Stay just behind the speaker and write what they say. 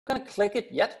going to click it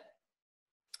yet.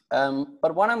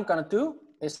 But what I'm going to do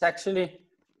is actually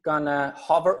going to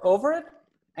hover over it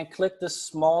and click this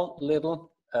small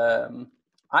little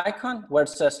icon where it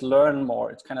says learn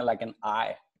more. It's kind of like an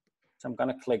eye. So I'm going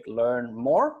to click learn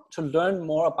more to learn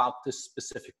more about this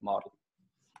specific model.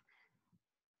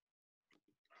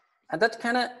 And that's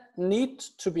kind of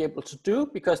neat to be able to do,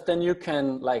 because then you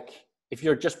can, like, if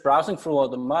you're just browsing through all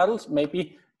the models,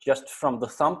 maybe just from the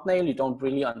thumbnail, you don't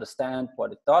really understand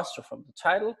what it does, or from the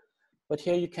title. But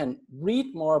here you can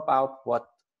read more about what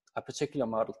a particular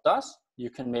model does. You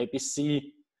can maybe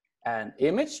see an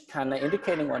image kind of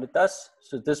indicating what it does.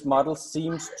 So this model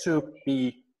seems to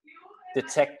be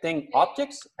detecting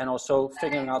objects and also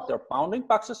figuring out their bounding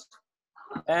boxes.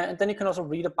 And then you can also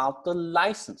read about the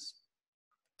license.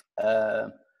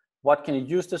 What can you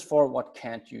use this for? What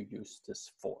can't you use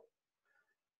this for?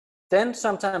 Then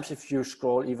sometimes if you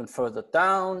scroll even further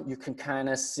down, you can kind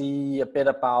of see a bit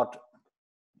about,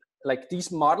 like,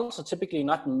 these models are typically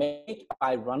not made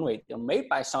by Runway. They're made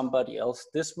by somebody else.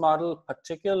 This model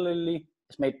particularly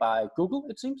is made by Google,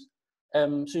 it seems.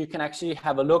 So you can actually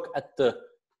have a look at the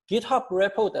GitHub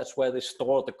repo. That's where they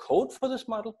store the code for this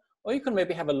model. Or you can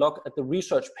maybe have a look at the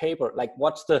research paper, like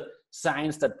what's the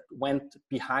science that went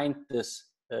behind this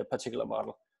particular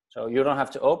model. So you don't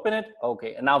have to open it.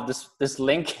 Okay, and now this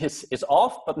link is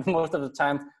off, but most of the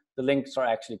time the links are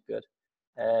actually good.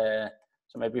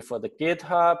 So maybe for the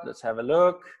GitHub, let's have a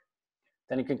look.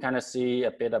 Then you can kind of see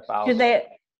a bit about.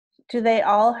 Do they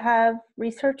all have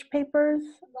research papers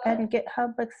and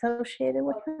GitHub associated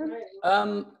with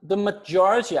them? The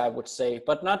majority, I would say,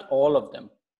 but not all of them.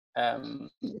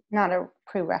 Not a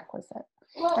prerequisite,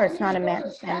 or it's not a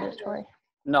mandatory.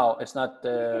 No, it's not.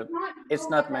 It's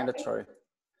not mandatory.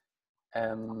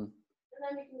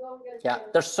 Yeah,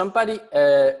 there's somebody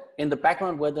in the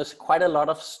background where there's quite a lot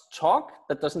of talk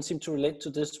that doesn't seem to relate to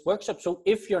this workshop. So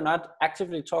if you're not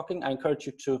actively talking, I encourage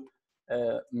you to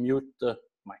mute the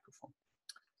microphone.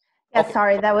 Yeah, okay.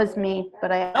 Sorry, that was me,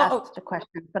 but I asked a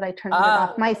question, but I turned it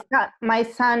off. My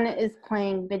son is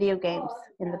playing video games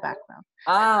in the background.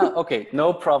 Okay,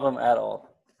 no problem at all.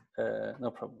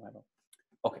 No problem at all.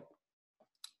 Okay.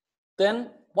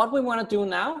 Then what we want to do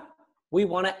now, we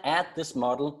want to add this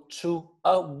model to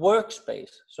a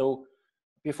workspace. So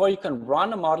before you can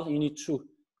run a model, you need to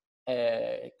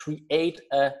create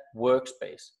a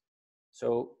workspace.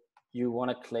 So you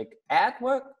want to click add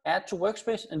to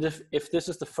workspace. And if this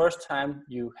is the first time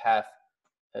you have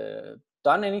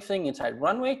done anything inside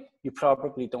Runway, you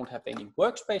probably don't have any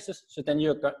workspaces. So then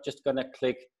you're just going to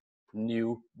click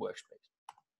new workspace.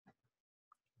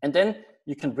 And then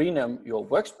you can rename your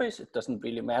workspace. It doesn't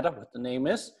really matter what the name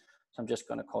is. So I'm just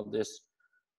going to call this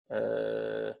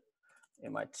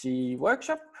MIT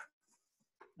workshop.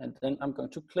 And then I'm going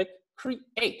to click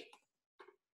create.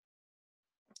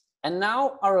 And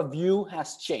now our view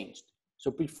has changed.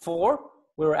 So before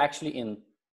we were actually in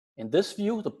this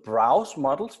view, the browse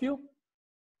models view,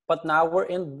 but now we're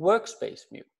in workspace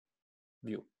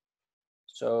view.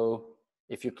 So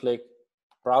if you click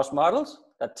browse models,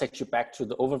 that takes you back to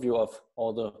the overview of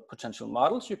all the potential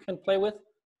models you can play with.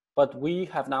 But we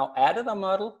have now added a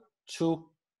model to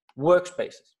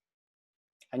workspaces.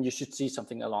 And you should see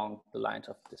something along the lines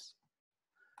of this.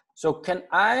 So can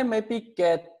I maybe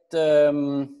get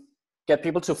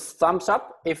people to thumbs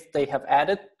up if they have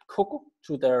added Coco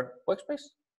to their workspace?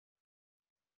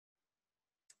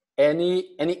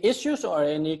 Any issues or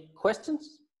any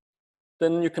questions?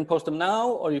 Then you can post them now,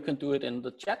 or you can do it in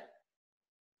the chat.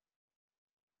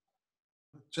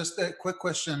 Just a quick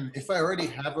question. If I already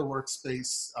have a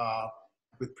workspace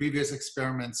with previous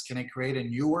experiments, can I create a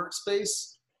new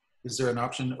workspace? Is there an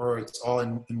option, or it's all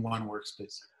in one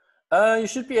workspace? You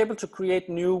should be able to create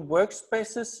new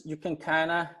workspaces. You can kind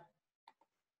of,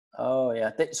 oh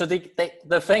yeah.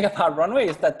 The thing about Runway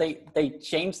is that they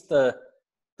change the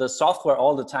software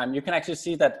all the time. You can actually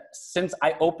see that since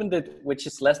I opened it, which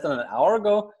is less than an hour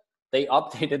ago, they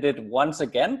updated it once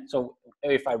again. So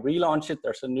if I relaunch it,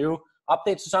 there's a new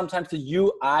update. So sometimes the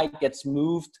UI gets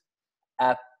moved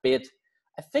a bit.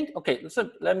 I think, okay,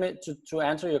 so let me, to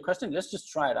answer your question, let's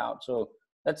just try it out. So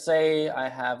let's say I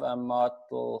have a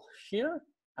model here,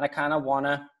 and I kind of want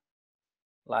to,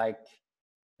 like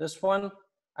this one,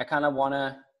 I kind of want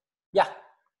to, yeah,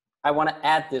 I want to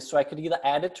add this. So I could either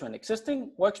add it to an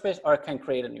existing workspace, or I can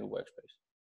create a new workspace.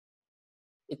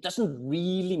 It doesn't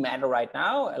really matter right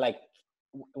now. Like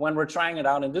when we're trying it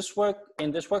out in this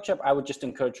workshop, I would just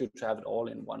encourage you to have it all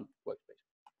in one workspace.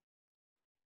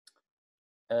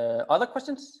 Other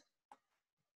questions?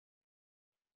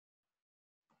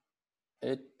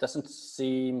 It doesn't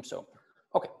seem so.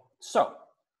 Okay, so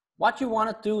What you want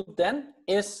to do then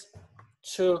is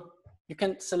you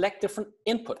can select different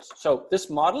inputs. So this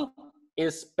model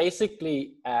is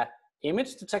basically an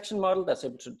image detection model that's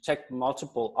able to detect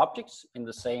multiple objects in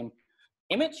the same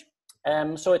image.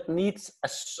 So it needs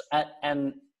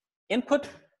an input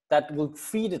that will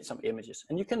feed it some images.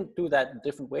 And you can do that in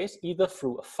different ways, either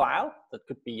through a file that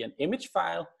could be an image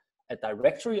file, a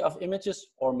directory of images,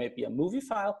 or maybe a movie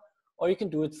file, or you can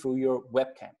do it through your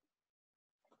webcam.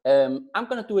 I'm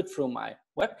going to do it through my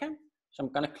webcam. So I'm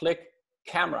going to click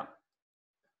camera.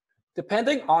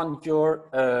 Depending on your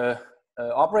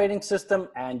operating system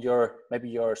and maybe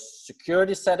your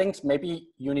security settings, maybe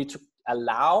you need to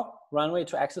allow Runway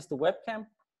to access the webcam.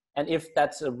 And if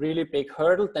that's a really big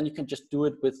hurdle, then you can just do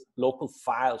it with local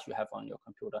files you have on your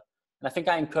computer. And I think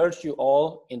I encourage you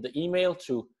all in the email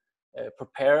to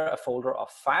prepare a folder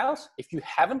of files. If you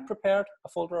haven't prepared a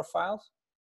folder of files,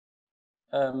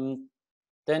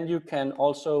 then you can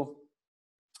also,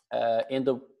 in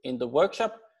the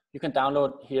workshop, you can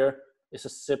download here is a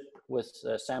zip with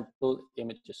sample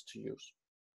images to use.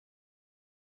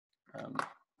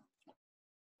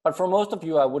 But for most of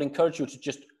you, I would encourage you to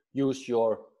just use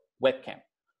your webcam.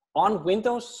 On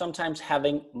Windows, sometimes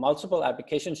having multiple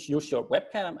applications use your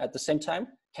webcam at the same time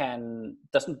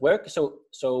doesn't work.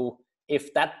 So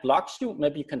if that blocks you,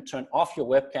 maybe you can turn off your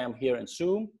webcam here in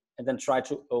Zoom and then try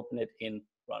to open it in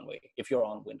Runway if you're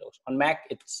on Windows. On Mac,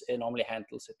 it normally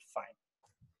handles it fine.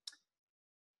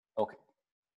 Okay,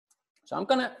 so I'm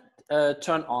gonna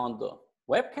turn on the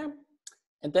webcam,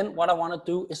 and then what I want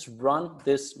to do is run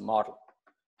this model.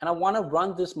 And I want to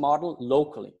run this model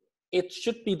locally. It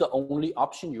should be the only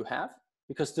option you have,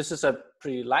 because this is a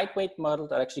pretty lightweight model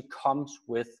that actually comes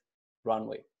with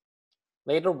Runway.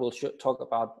 Later, we'll talk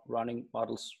about running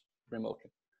models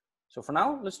remotely. So for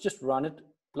now, let's just run it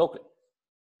locally.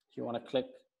 So you want to click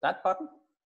that button.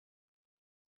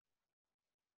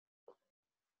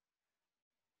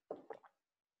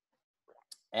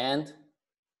 And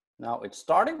now it's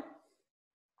starting.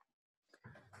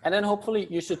 And then hopefully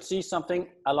you should see something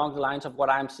along the lines of what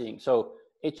I'm seeing. So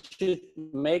it should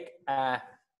make a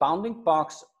bounding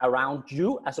box around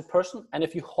you as a person. And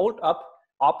if you hold up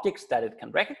objects that it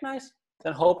can recognize,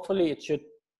 then hopefully it should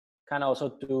kind of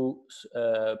also do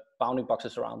bounding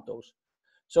boxes around those.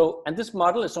 So, and this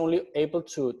model is only able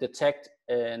to detect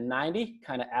 90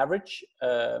 kind of average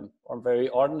or very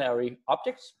ordinary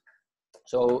objects.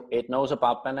 So it knows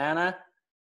about banana,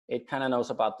 it kind of knows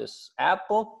about this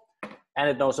apple, and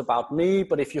it knows about me.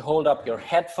 But if you hold up your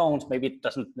headphones, maybe it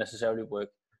doesn't necessarily work.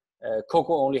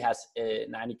 Coco only has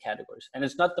 90 categories, and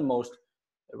it's not the most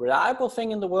reliable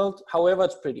thing in the world. However,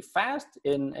 it's pretty fast,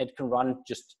 and it can run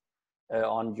just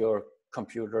on your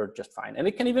computer just fine. And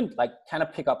it can even like kind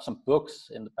of pick up some books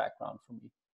in the background for me,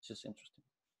 which is interesting.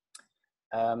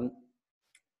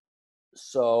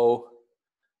 So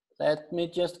let me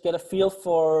just get a feel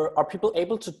for, are people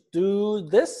able to do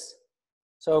this?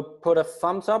 So put a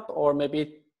thumbs up, or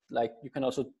maybe like you can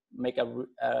also make a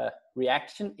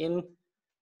reaction in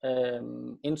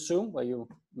Zoom, where you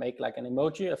make like an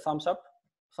emoji, a thumbs up,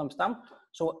 thumbs down.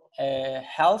 So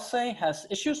Halsey has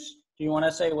issues. Do you want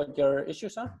to say what your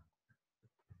issues are?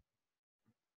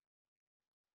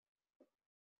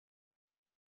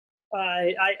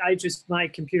 I just, my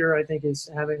computer, I think, is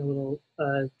having a little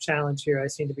challenge here. I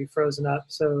seem to be frozen up,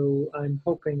 so I'm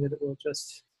hoping that it will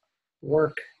just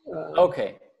work.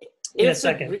 Okay. In a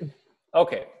second.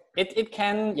 Okay. It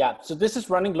can, yeah. So this is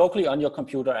running locally on your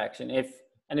computer, actually.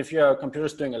 If your computer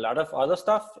is doing a lot of other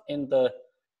stuff in the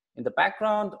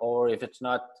background, or if it's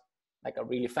not like a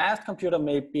really fast computer,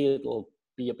 maybe it'll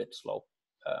be a bit slow.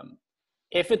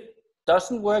 If it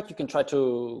doesn't work, you can try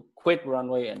to quit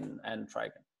Runway and try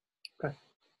again. Okay.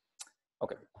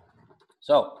 Okay.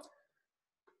 So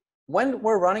when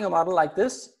we're running a model like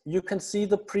this, you can see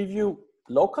the preview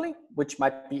locally, which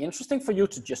might be interesting for you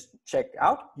to just check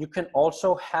out. You can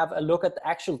also have a look at the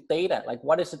actual data, like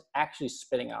what is it actually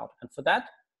spitting out. And for that,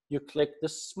 you click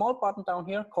this small button down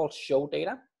here called Show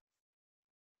Data.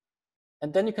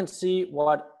 And then you can see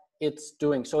what it's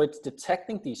doing. So it's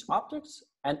detecting these objects,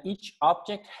 and each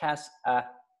object has a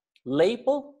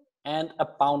label and a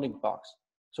bounding box.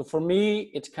 So for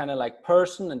me, it's kind of like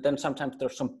person, and then sometimes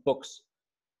there's some books.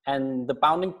 And the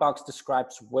bounding box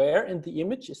describes where in the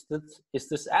image is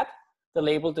this at. The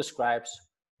label describes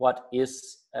what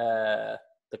is the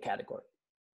category.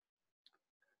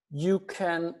 You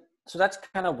can, so that's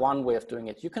kind of one way of doing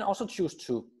it. You can also choose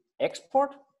to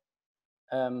export.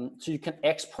 So you can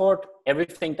export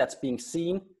everything that's being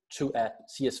seen to a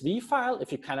CSV file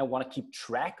if you kind of want to keep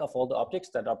track of all the objects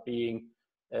that are being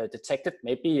detected.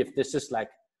 Maybe if this is like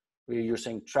we're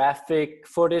using traffic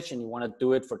footage and you want to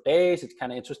do it for days, it's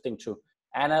kind of interesting to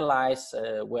analyze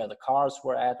where the cars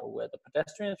were at or where the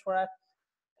pedestrians were at.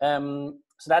 So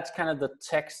that's kind of the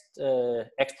text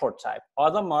export type.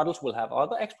 Other models will have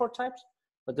other export types,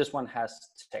 but this one has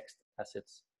text as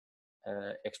its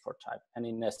export type, and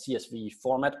in a CSV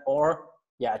format or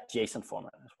JSON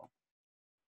format as well.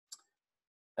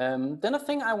 Then a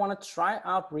thing I want to try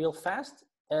out real fast,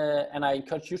 and I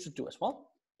encourage you to do as well,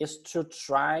 is to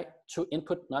try to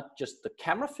input not just the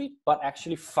camera feed, but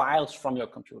actually files from your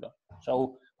computer.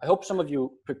 So I hope some of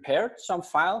you prepared some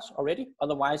files already.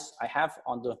 Otherwise, I have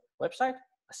on the website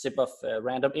a zip of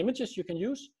random images you can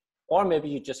use, or maybe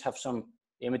you just have some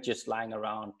images lying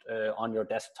around on your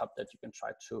desktop that you can try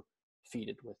to feed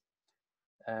it with.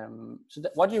 So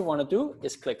what you want to do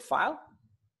is click File,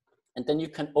 and then you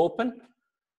can open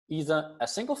either a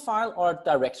single file or a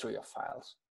directory of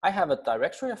files. I have a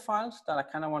directory of files that I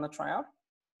kind of want to try out.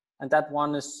 And that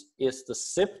one is the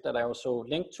zip that I also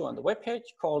linked to on the webpage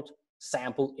called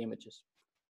sample images.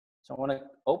 So I want to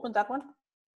open that one.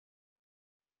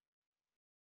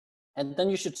 And then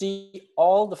you should see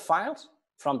all the files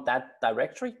from that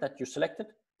directory that you selected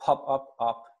pop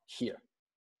up here.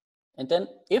 And then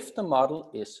if the model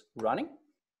is running,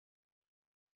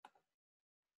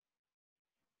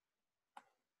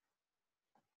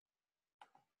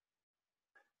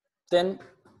 then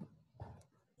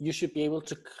you should be able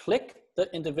to click the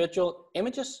individual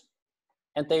images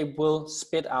and they will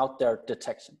spit out their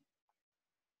detection.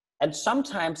 And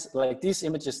sometimes, like these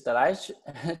images that I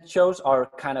chose are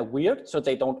kind of weird, so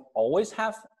they don't always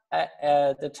have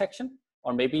a detection,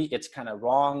 or maybe it's kind of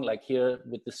wrong, like here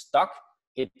with the stock,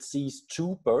 it sees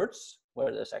 2 birds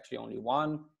where there's actually only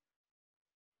 1.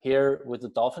 Here with the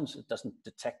dolphins, it doesn't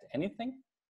detect anything.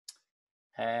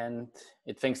 And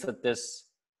it thinks that this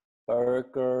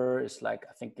burger is like,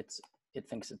 I think it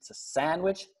thinks it's a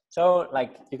sandwich. So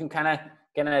like you can kind of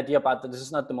get an idea about that. This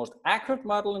is not the most accurate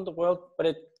model in the world,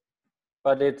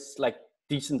 but it's like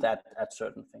decent at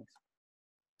certain things.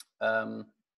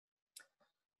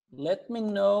 Let me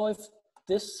know if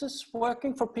this is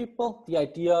working for people. The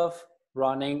idea of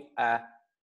running a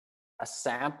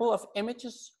sample of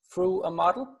images through a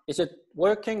model. Is it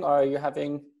working, or are you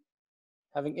having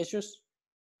issues?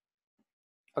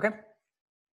 Okay.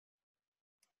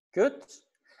 Good.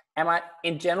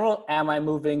 In general, am I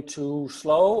moving too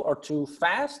slow or too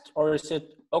fast, or is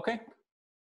it okay?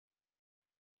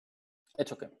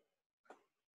 It's okay.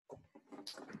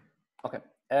 Okay.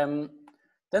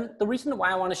 Then the reason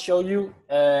why I want to show you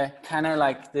kind of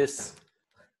like this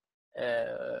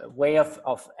way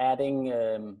of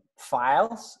adding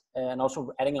files and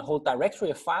also adding a whole directory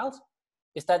of files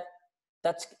is that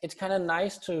it's kind of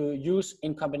nice to use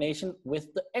in combination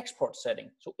with the export setting.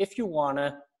 So if you want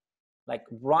to like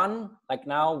run, like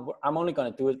now I'm only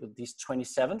going to do it with these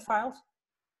 27 files,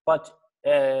 but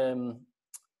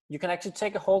you can actually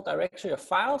take a whole directory of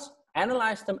files,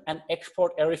 analyze them, and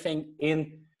export everything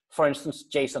in, for instance,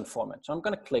 JSON format. So I'm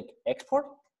going to click export,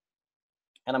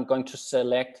 and I'm going to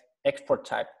select export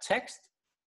type text.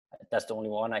 That's the only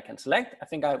one I can select. I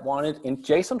think I want it in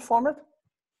JSON format.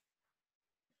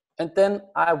 And then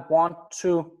I want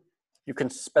to, you can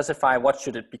specify what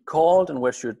should it be called and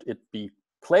where should it be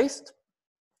placed.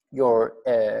 Your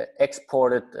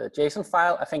exported JSON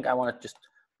file, I think I want to just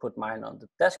put mine on the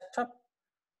desktop.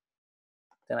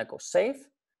 Then I go save,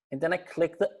 and then I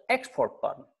click the export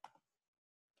button.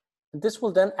 And this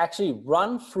will then actually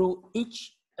run through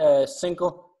each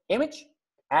single image,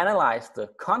 analyze the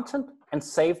content, and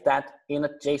save that in a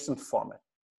JSON format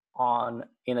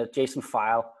in a JSON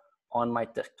file on my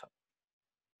desktop.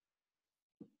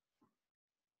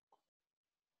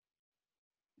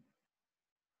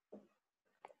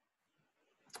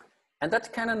 And that's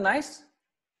kind of nice,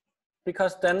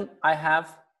 because then I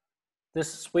have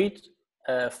this sweet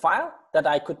file that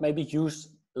I could maybe use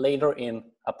later in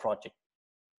a project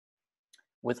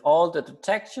with all the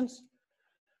detections,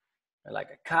 like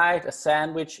a kite, a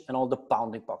sandwich, and all the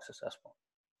bounding boxes as well.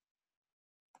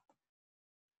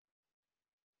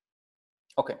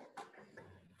 Okay,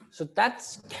 so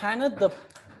that's kind of the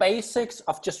basics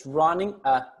of just running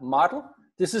a model.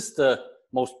 This is the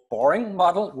most boring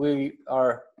model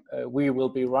we will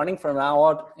be running from now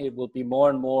on. It will be more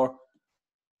and more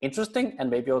interesting, and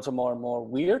maybe also more and more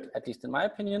weird, at least in my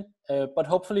opinion. But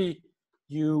hopefully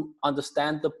you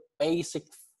understand the basic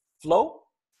flow.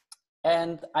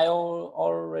 And I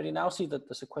already now see that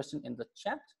there's a question in the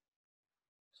chat.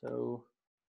 So,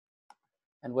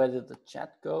 and where did the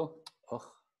chat go? Oh,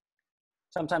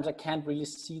 sometimes I can't really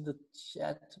see the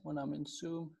chat when I'm in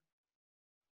Zoom.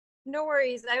 No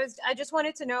worries. I just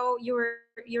wanted to know, you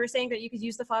were saying that you could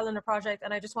use the file in a project,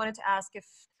 and I just wanted to ask if,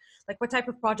 like, what type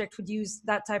of project would use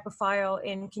that type of file,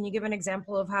 and can you give an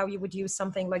example of how you would use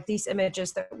something like these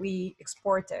images that we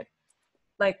exported?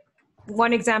 Like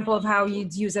one example of how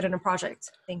you'd use it in a project.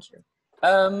 Thank you.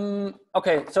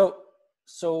 Okay, so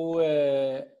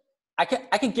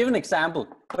I can give an example,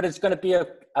 but it's going to be a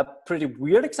pretty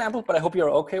weird example, but I hope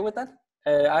you're okay with that.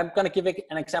 I'm going to give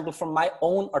an example from my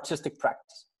own artistic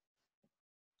practice.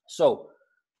 So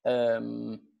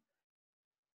I'm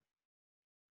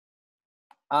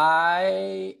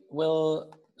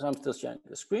still sharing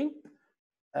the screen.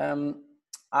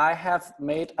 I have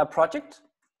made a project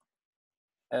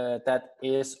that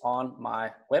is on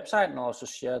my website, and I'll also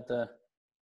share the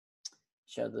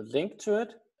link to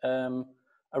it.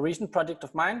 A recent project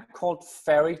of mine called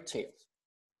Fairy Tales.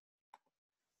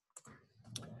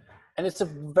 And it's a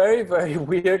very, very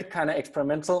weird kind of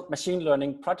experimental machine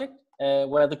learning project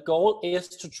where the goal is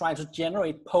to try to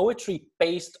generate poetry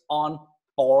based on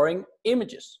boring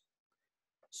images.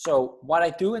 So what I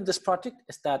do in this project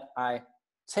is that I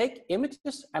take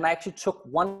images, and I actually took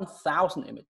 1,000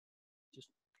 images.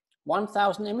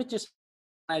 1,000 images,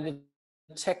 and I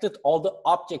detected all the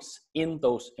objects in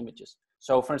those images.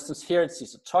 So for instance, here it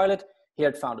sees a toilet, here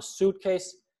it found a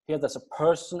suitcase, here there's a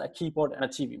person, a keyboard, and a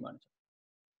TV monitor.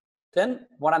 Then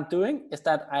what I'm doing is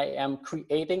that I am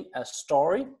creating a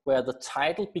story where the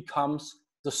title becomes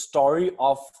the story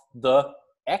of the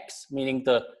X, meaning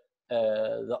the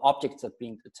objects that are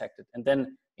being detected. And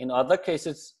then in other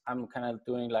cases, I'm kind of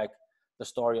doing like the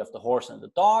story of the horse and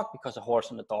the dog, because a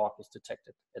horse and a dog is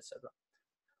detected, etc.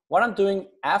 What I'm doing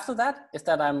after that is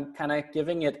that I'm kind of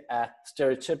giving it a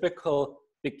stereotypical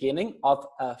beginning of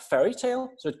a fairy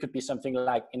tale. So it could be something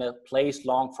like in a place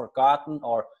long forgotten,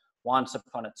 or once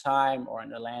upon a time, or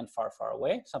in a land far, far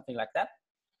away, something like that.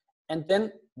 And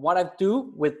then what I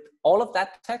do with all of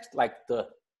that text, like the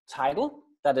title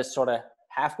that is sort of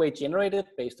halfway generated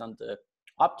based on the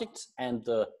objects, and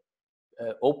the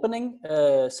opening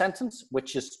sentence,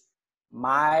 which is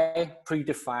my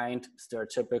predefined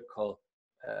stereotypical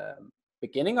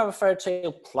beginning of a fairy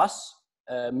tale, plus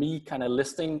me kind of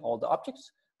listing all the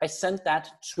objects. I sent that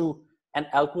to an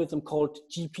algorithm called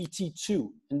GPT-2.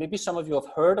 And maybe some of you have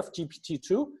heard of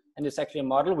GPT-2, and it's actually a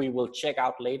model we will check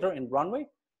out later in Runway.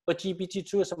 But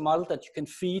GPT-2 is a model that you can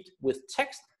feed with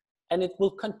text, and it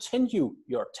will continue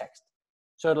your text.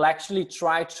 So it'll actually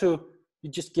try to,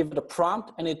 you just give it a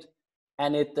prompt, and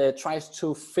it tries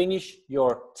to finish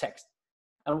your text.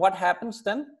 And what happens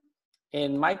then,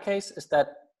 in my case, is that,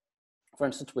 for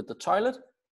instance, with the toilet,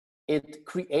 it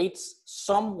creates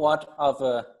somewhat of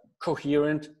a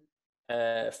coherent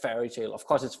fairy tale. Of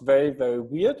course, it's very, very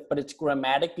weird, but it's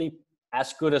grammatically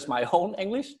as good as my own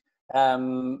English.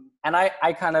 And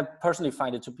I kind of personally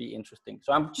find it to be interesting.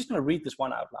 So I'm just going to read this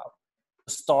one out loud.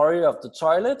 The story of the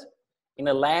toilet. In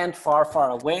a land far,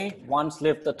 far away, once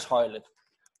lived a toilet.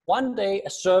 One day, a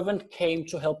servant came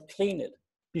to help clean it.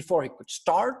 Before he could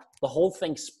start, the whole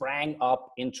thing sprang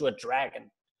up into a dragon.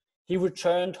 He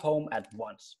returned home at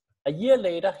once. A year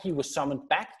later, he was summoned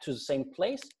back to the same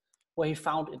place, where he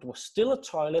found it was still a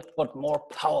toilet, but more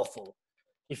powerful.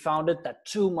 He found it that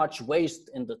too much waste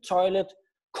in the toilet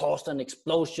caused an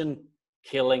explosion,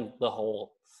 killing the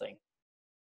whole thing.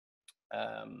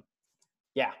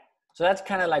 Yeah, so that's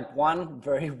kind of like one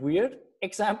very weird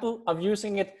example of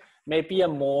using it. Maybe a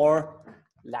more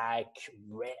like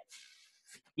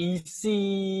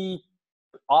easy,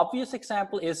 obvious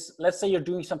example is, let's say you're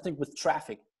doing something with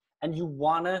traffic and you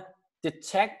want to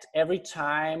detect every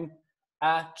time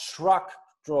a truck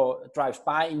drives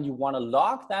by, and you want to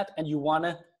log that, and you want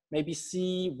to maybe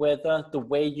see whether the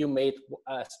way you made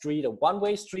a street a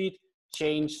one-way street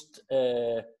changed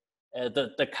the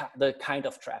kind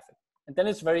of traffic. And then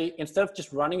it's very, instead of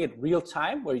just running it real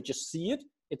time where you just see it,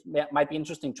 it might be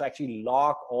interesting to actually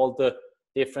log all the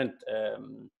different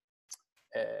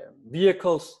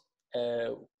vehicles,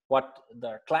 what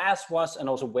their class was, and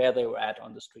also where they were at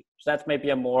on the street. So that's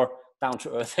maybe a more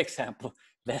down-to-earth example,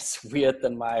 less weird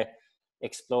than my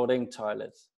exploding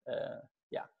toilets.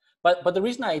 Yeah, but the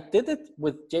reason I did it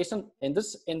with JSON in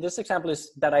this example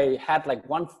is that I had like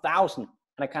 1,000, and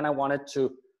I kind of wanted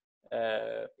to.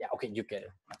 Yeah, okay, you get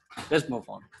it. Let's move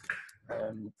on.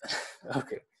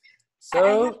 Okay, so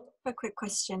I have a quick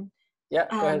question. Yeah,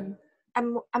 go ahead.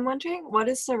 I'm wondering, what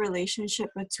is the relationship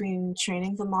between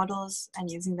training the models and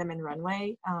using them in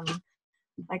Runway?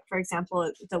 Like, for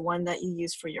example, the one that you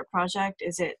use for your project,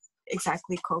 is it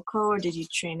exactly Coco, or did you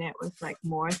train it with like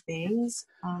more things?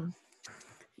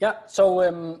 Yeah,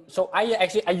 so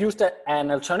I used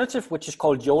an alternative which is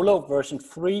called YOLO version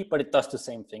 3, but it does the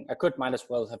same thing. I might as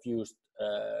well have used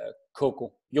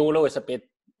Coco. YOLO is a bit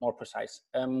more precise.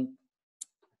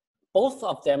 Both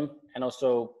of them, and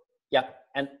also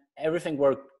and everything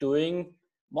we're doing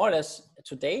more or less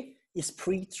today is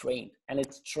pre-trained, and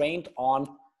it's trained on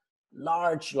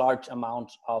large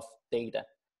amounts of data.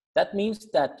 That means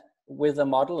that with a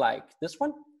model like this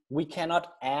one, we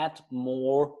cannot add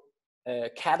more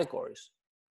categories,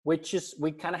 which is,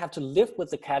 we kind of have to live with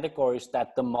the categories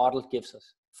that the model gives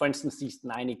us. For instance, these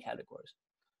 90 categories.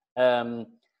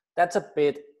 That's a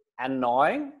bit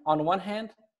annoying on one hand.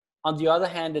 On the other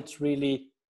hand, it's really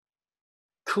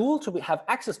cool to have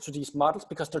access to these models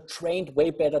because they're trained way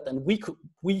better than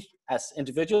we as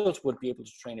individuals would be able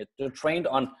to train it. They're trained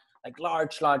on like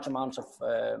large amounts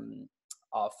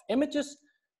of images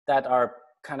that are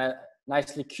kind of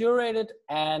nicely curated,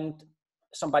 and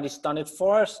somebody's done it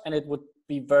for us, and it would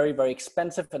be very, very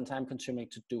expensive and time consuming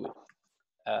to do it.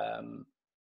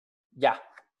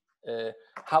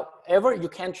 However, you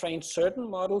can train certain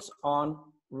models on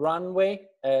Runway,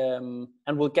 and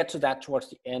we'll get to that towards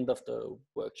the end of the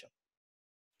workshop.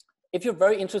 If you're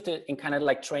very interested in kind of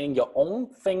like training your own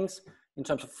things in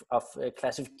terms of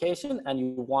classification, and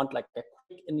you want like a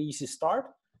quick and easy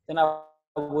start, then I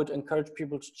would encourage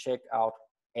people to check out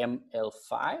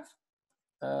ML5,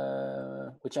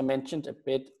 which I mentioned a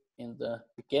bit in the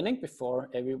beginning before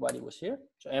everybody was here.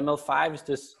 So ML5 is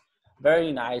this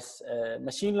very nice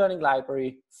machine learning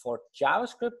library for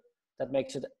JavaScript that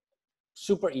makes it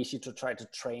super easy to try to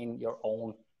train your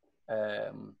own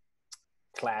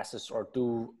classes or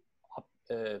do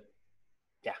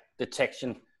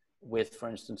detection with, for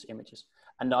instance, images.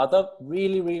 Another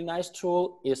really nice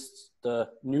tool is the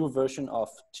new version of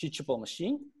Teachable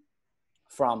Machine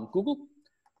from Google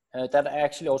that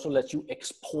actually also lets you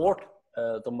export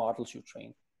the models you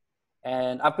train.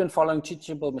 And I've been following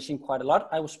Teachable Machine quite a lot.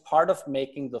 I was part of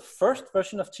making the first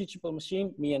version of Teachable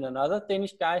Machine. Me and another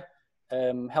Danish guy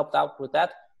helped out with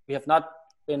that. We have not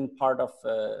been part of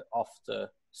the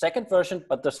second version,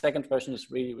 but the second version is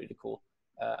really cool.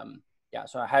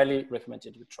 So I highly recommend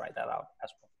you to try that out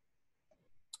as well.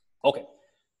 Okay,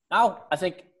 now I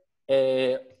think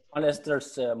unless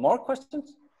there's more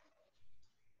questions,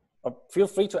 or feel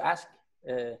free to ask.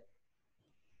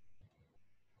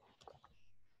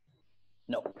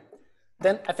 No.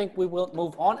 Then I think we will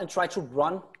move on and try to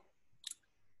run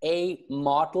a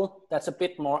model that's a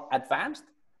bit more advanced,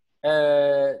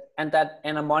 and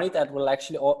a model that will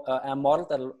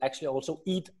actually also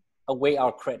eat away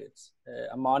our credits.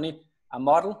 A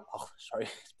model. Oh, sorry,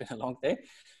 it's been a long day.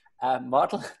 A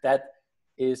model that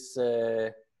is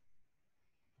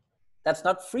that's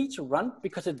not free to run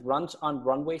because it runs on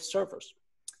Runway servers.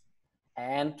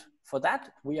 And for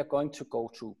that, we are going to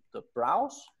go to the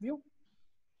browse view,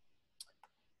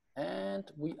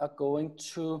 and we are going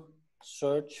to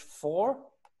search for,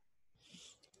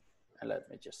 and let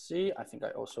me just see, I think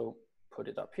I also put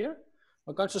it up here.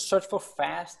 We're going to search for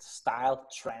fast style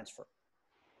transfer.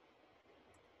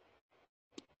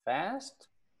 Fast,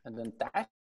 and then dash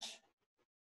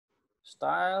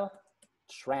style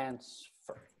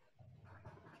transfer.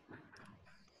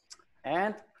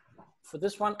 And for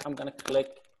this one, I'm going to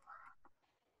click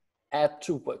add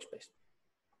to workspace.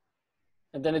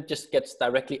 And then it just gets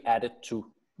directly added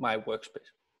to my workspace.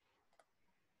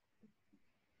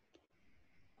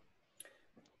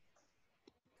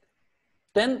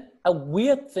 Then a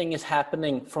weird thing is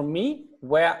happening for me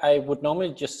where I would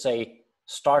normally just say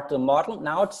start the model.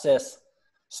 Now it says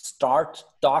start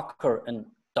Docker, and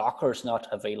Docker is not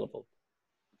available.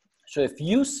 So if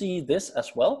you see this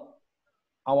as well,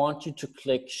 I want you to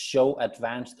click show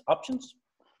advanced options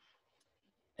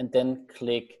and then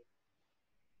click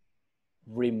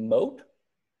remote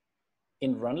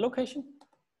in run location.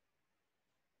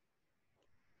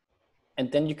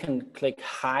 And then you can click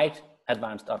hide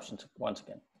advanced options once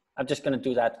again. I'm just going to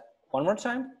do that one more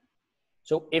time.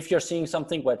 So if you're seeing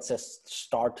something where it says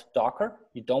start Docker,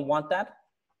 you don't want that.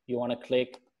 You want to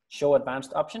click show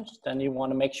advanced options. Then you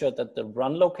want to make sure that the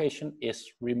run location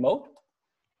is remote.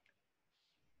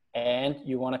 And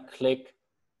you want to click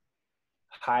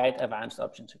hide advanced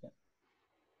options again.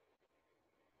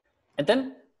 And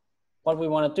then what we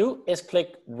want to do is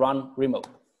click run remote.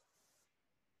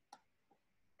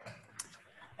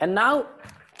 And now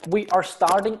we are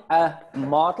starting a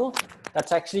model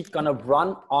that's actually going to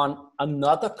run on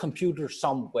another computer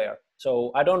somewhere.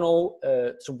 So I don't know,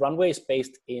 so Runway is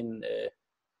based in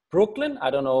Brooklyn.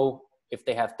 I don't know if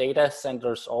they have data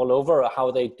centers all over or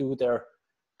how they do their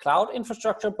cloud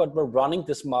infrastructure, but we're running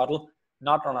this model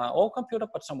not on our own computer,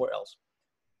 but somewhere else.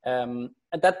 And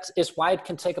that is why it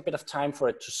can take a bit of time for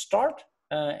it to start.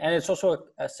 And it's also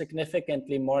a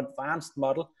significantly more advanced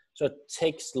model, so it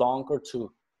takes longer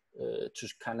to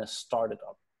kind of start it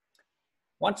up.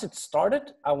 Once it's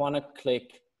started, I want to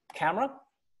click camera,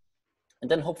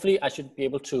 and then hopefully I should be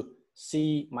able to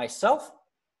see myself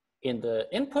in the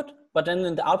input, but then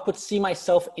in the output, see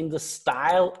myself in the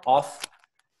style of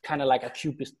kind of like a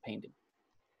cubist painting.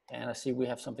 And I see we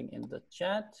have something in the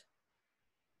chat.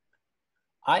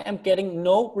 I am getting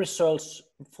no results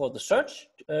for the search,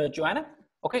 Joanna.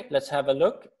 Okay, let's have a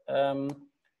look.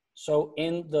 So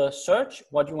in the search,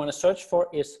 what you want to search for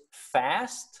is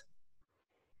fast,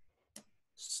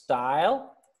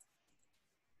 style,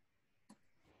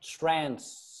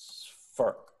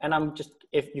 transfer. And I'm just,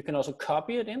 if you can also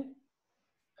copy it in.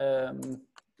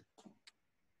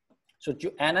 So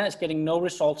Joanna is getting no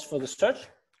results for the search.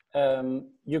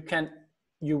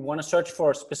 You want to search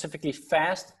for specifically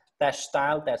fast dash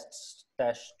style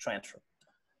dash transfer.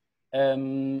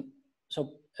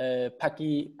 So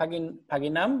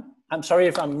Paginam, I'm sorry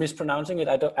if I'm mispronouncing it.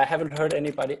 I haven't heard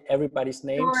everybody's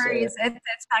names. No worries,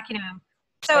 it's Paginam.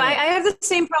 So I have the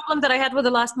same problem that I had with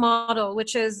the last model,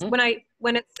 which is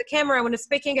when it's the camera, when it's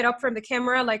picking it up from the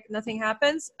camera, like nothing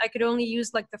happens. I could only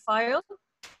use like the file.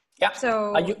 Yeah.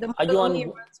 So the model only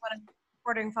runs when I'm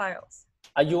recording files.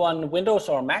 Are you on Windows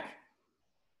or Mac?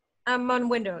 I'm on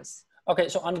Windows. Okay,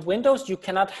 so on Windows, you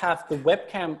cannot have the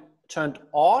webcam turned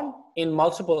on in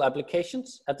multiple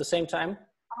applications at the same time.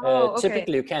 Okay.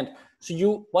 Typically you can't.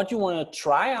 So what you want to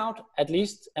try out at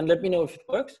least, and let me know if it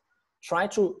works, try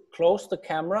to close the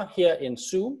camera here in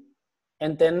Zoom,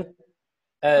 and then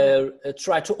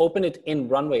try to open it in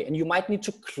Runway. And you might need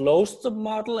to close the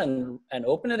model and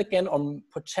open it again, or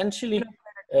potentially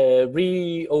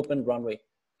reopen Runway.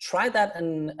 Try that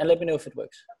and let me know if it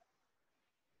works.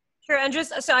 Sure, and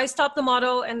so I stop the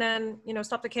model and then,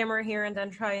 stop the camera here and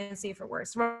then try and see if it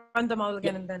works. Run the model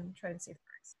again and then try and see if it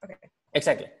works. Okay.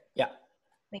 Exactly, yeah.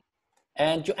 Thank you.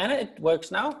 And Joanna, it works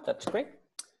now, that's great.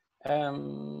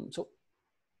 So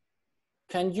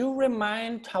can you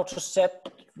remind how to set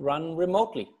run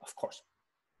remotely, of course?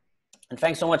 And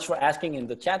thanks so much for asking in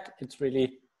the chat. It's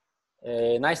really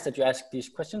nice that you ask these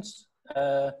questions.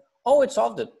 Oh, it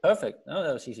solved it, perfect. No,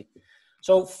 that was easy.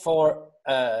 So for,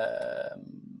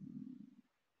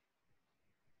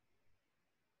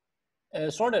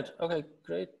 sorted, okay,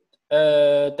 great.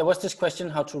 There was this question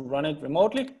how to run it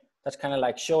remotely. That's kind of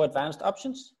like show advanced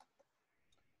options.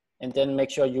 And then make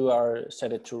sure you are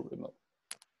set it to remote.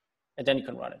 And then you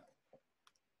can run it.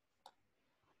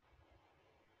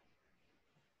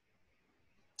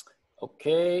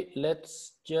 Okay,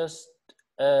 let's just,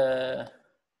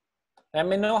 let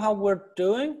me know how we're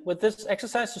doing with this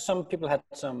exercise. So some people had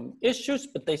some issues,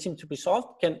 but they seem to be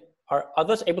solved. Are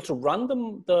others able to run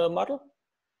the model?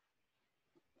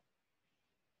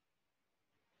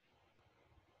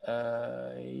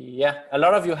 Yeah, a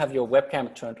lot of you have your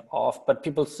webcam turned off, but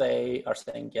people are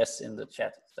saying yes in the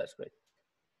chat. That's great.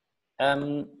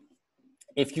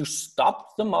 If you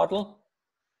stop the model,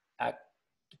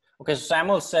 okay, so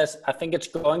Samuel says, I think it's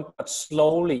going, but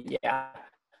slowly, yeah.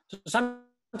 So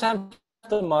sometimes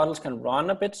the models can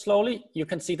run a bit slowly. You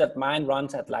can see that mine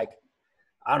runs at like,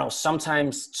 I don't know,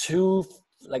 sometimes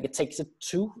it takes it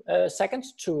 2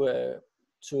 seconds to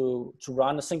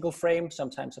run a single frame,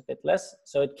 sometimes a bit less.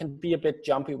 So it can be a bit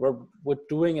jumpy. We're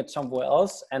doing it somewhere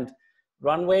else, and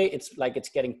Runway, it's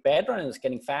getting better and it's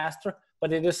getting faster,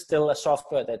 but it is still a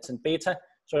software that's in beta.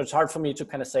 So it's hard for me to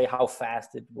kind of say how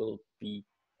fast it will be.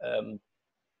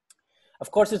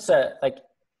 Of course, it's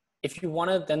if you want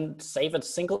to then save a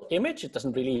single image, it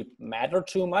doesn't really matter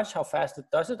too much how fast it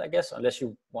does it, I guess, unless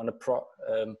you want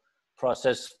to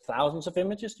process thousands of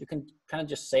images. You can kind of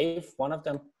just save one of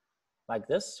them like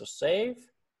this. So save,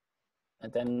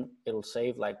 and then it'll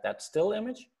save like that still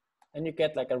image, and you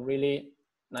get like a really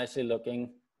nicely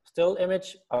looking still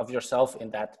image of yourself in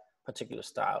that particular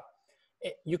style.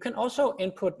 You can also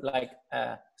input like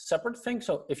a separate thing.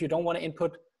 So if you don't want to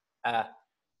input a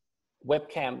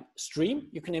webcam stream,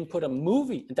 you can input a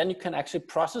movie, and then you can actually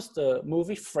process the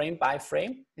movie frame by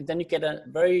frame, and then you get a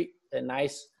very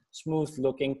nice, smooth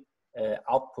looking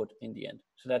output in the end.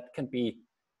 So that can be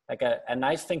like a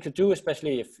nice thing to do,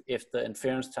 especially if the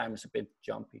inference time is a bit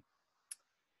jumpy.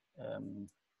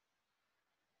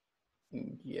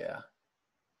 Yeah,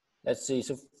 let's see.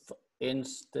 So for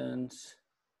instance,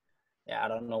 yeah, I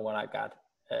don't know what I got.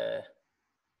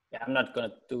 Yeah, I'm not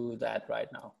gonna do that right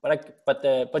now.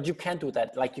 But you can do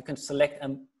that. Like you can select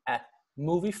a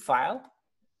movie file,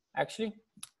 actually.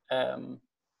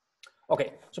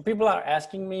 Okay, so people are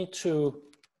asking me to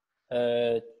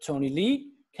Tony Lee.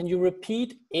 can you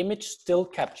repeat image still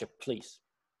capture, please?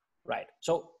 Right,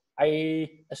 so I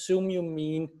assume you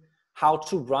mean how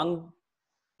to run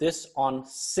this on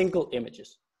single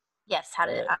images. Yes, how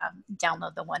to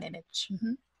download the one image.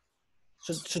 Mm-hmm.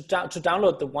 So to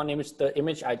download the one image, the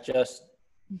image I just,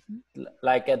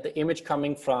 like the image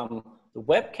coming from the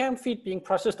webcam feed being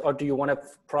processed, or do you want to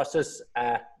process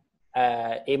a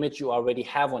image you already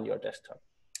have on your desktop?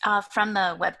 From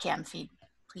the webcam feed,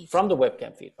 please. From the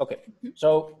webcam feed, okay.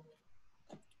 So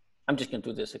I'm just gonna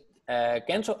do this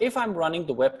again. So if I'm running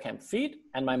the webcam feed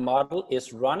and my model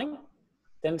is running,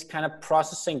 then it's kind of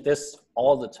processing this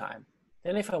all the time.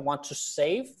 Then if I want to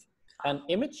save an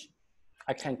image,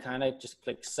 I can kind of just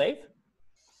click save.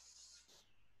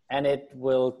 And it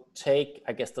will take,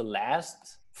 I guess, the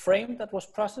last frame that was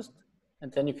processed.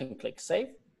 And then you can click save.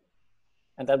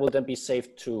 And that will then be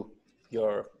saved to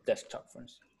your desktop, for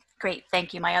instance. Great,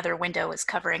 thank you. My other window is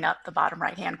covering up the bottom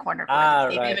right-hand corner where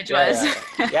the image was.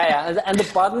 Yeah. And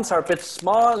the buttons are a bit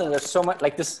small, and there's so much,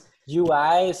 like this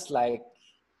UI is like,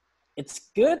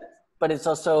 it's good, but it's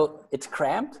also, it's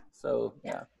cramped. So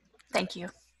yeah. Thank you.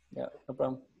 Yeah, no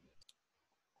problem.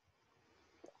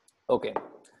 Okay.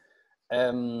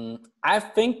 I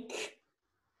think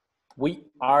we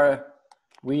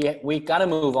gotta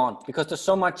move on because there's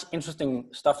so much interesting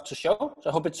stuff to show. So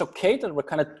I hope it's okay that we're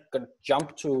kind of gonna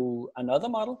jump to another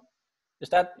model. Is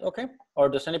that okay? Or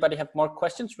does anybody have more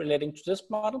questions relating to this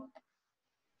model?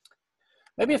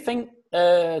 Maybe a thing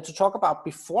to talk about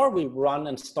before we run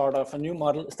and start off a new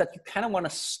model is that you kind of want to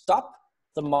stop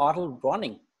the model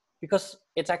running because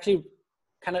it's actually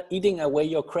kind of eating away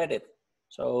your credit.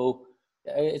 So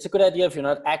it's a good idea if you're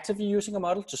not actively using a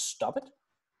model to stop it.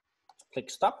 Click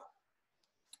stop.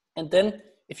 And then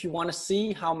if you want to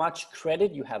see how much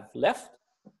credit you have left,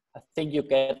 I think you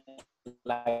get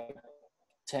like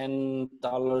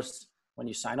 $10 when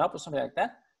you sign up or something like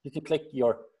that. You can click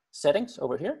your settings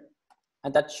over here,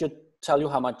 and that should tell you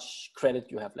how much credit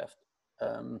you have left.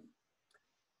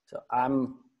 So I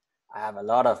have a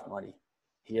lot of money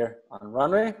here on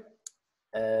Runway.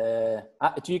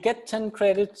 Do you get 10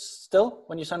 credits still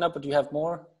when you sign up, or do you have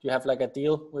more? Do you have like a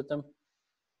deal with them?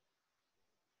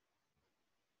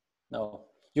 No,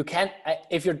 you can't.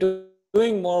 If you're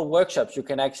doing more workshops, you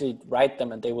can actually write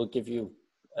them and they will give you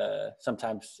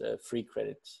sometimes free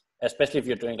credits, especially if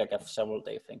you're doing like a several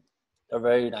day thing. They're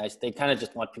very nice. They kind of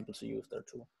just want people to use their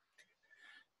tool.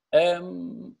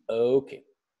 Okay.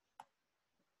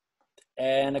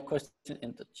 And a question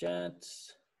in the chat.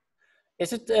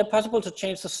 Is it possible to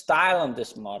change the style on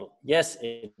this model? Yes,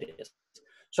 it is.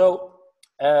 So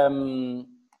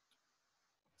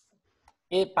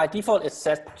by default, it's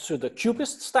set to the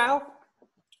cubist style,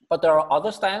 but there are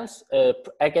other styles.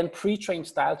 Again, pre-trained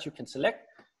styles you can select.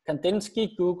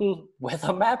 Kandinsky, Google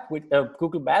Weather Map, with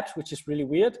Google Maps, which is really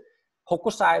weird.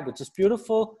 Hokusai, which is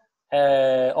beautiful.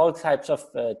 All types of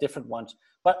different ones.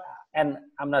 And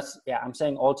I'm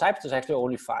saying all types. There's actually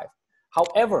only 5.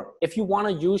 However, if you want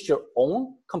to use your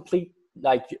own complete,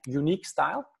 like unique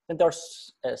style, then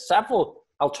there's several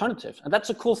alternatives. And that's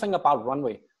a cool thing about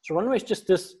Runway. So Runway is just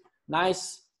this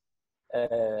nice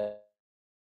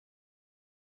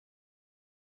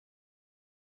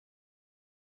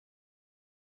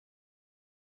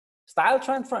style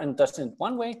transfer, and does it in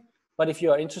one way. But if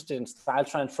you are interested in style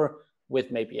transfer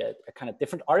with maybe a kind of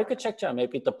different architecture,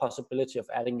 maybe the possibility of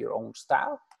adding your own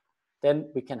style, then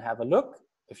we can have a look.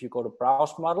 If you go to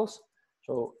browse models,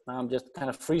 so now I'm just kind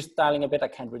of freestyling a bit. I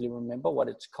can't really remember what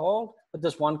it's called, but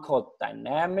there's one called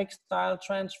dynamic style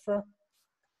transfer.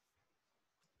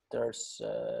 There's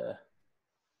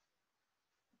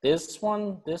this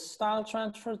one, this style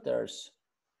transfer. There's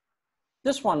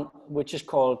this one, which is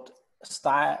called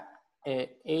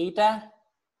ADA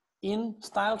in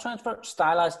style transfer,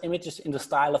 stylize images in the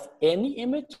style of any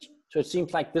image. So it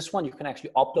seems like this one, you can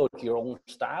actually upload your own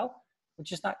style,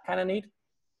 which is not kind of neat.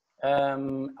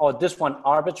 Or this one,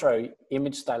 arbitrary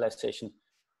image stylization,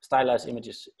 stylize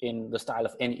images in the style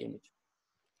of any image.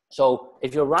 So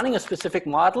if you're running a specific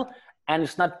model and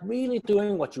it's not really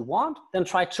doing what you want, then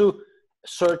try to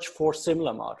search for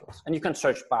similar models. And you can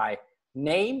search by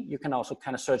name. You can also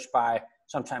kind of search by,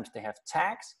 sometimes they have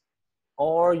tags,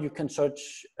 or you can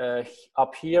search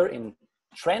up here in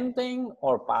trending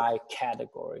or by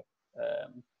category.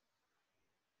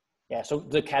 Yeah, so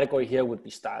the category here would be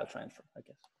style transfer, I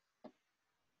guess.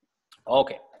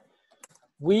 Okay,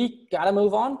 we gotta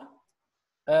move on.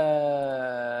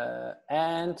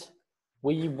 And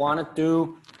we wanna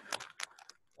do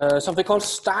something called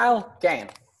style GAN.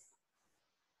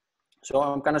 So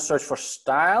I'm gonna search for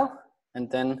style and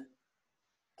then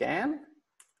GAN.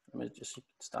 Let me just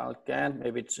style GAN,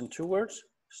 maybe it's in 2 words.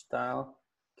 Style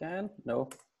scan, no,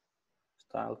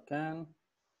 style scan.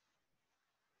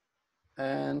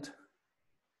 And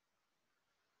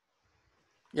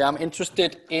yeah, I'm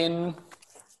interested in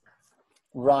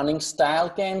running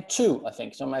StyleGAN 2, I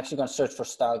think. So I'm actually going to search for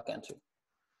StyleGAN 2.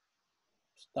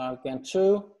 StyleGAN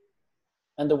 2.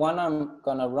 And the one I'm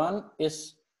going to run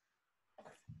is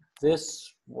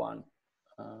this one.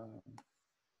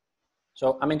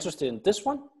 So I'm interested in this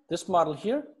one, this model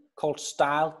here called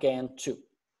StyleGAN 2.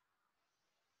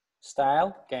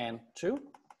 StyleGAN 2.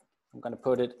 I'm going to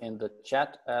put it in the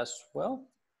chat as well.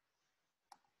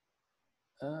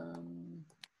 And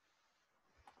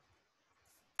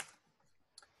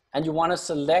you want to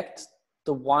select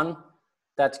the one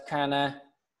that's kind of,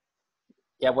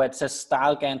 yeah, where it says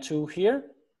StyleGAN 2 here,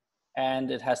 and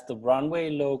it has the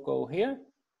Runway logo here,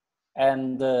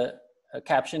 and the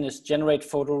caption is generate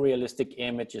photorealistic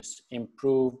images,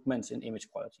 improvements in image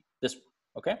quality. This one,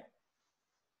 okay?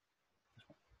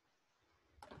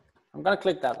 I'm gonna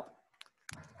click that one.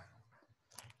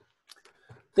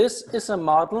 This is a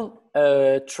model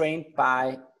trained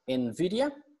by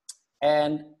NVIDIA,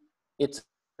 and it's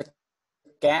a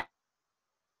GAN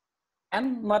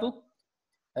model.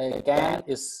 GAN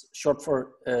is short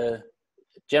for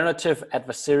Generative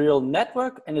Adversarial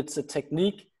Network, and it's a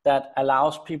technique that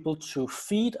allows people to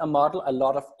feed a model a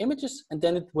lot of images, and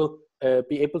then it will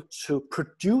be able to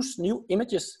produce new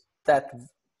images that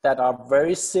are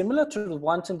very similar to the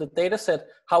ones in the data set.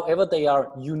 However, they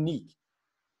are unique.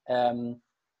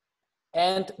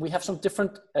 And we have some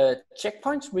different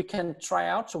checkpoints we can try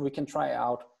out. So we can try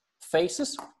out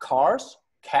faces, cars,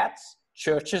 cats,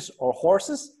 churches, or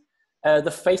horses. The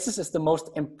faces is the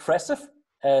most impressive.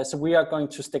 So we are going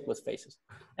to stick with faces.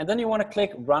 And then you want to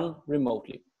click run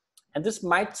remotely. And this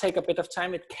might take a bit of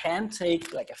time. It can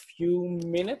take like a few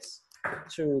minutes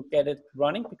to get it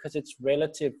running because it's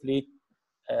relatively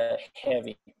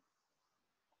heavy.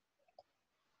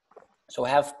 So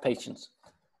have patience.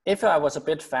 If I was a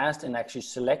bit fast in actually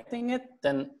selecting it,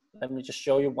 then let me just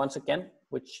show you once again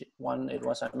which one it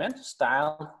was I meant.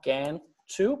 StyleGAN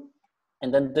 2,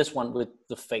 and then this one with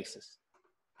the faces.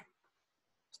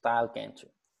 StyleGAN 2.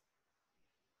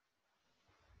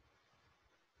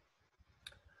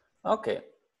 Okay,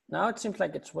 now it seems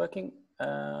like it's working.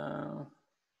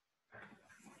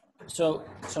 So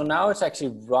now it's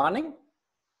actually running.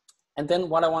 And then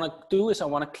what I want to do is I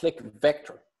want to click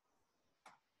vector.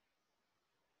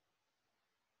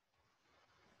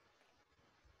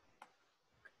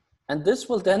 And this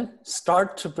will then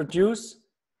start to produce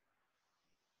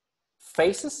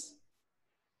faces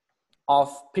of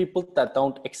people that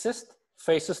don't exist,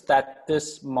 faces that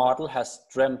this model has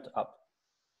dreamt up.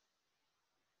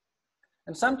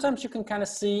 And sometimes you can kind of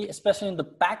see, especially in the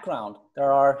background,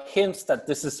 there are hints that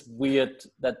this is weird,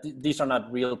 that these are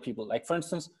not real people. Like for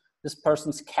instance, this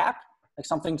person's cap, like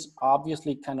something's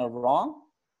obviously kind of wrong.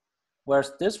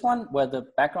 Whereas this one, where the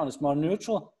background is more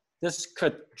neutral, this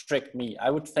could trick me. I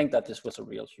would think that this was a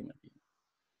real human being.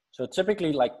 So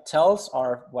typically like tells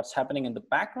are what's happening in the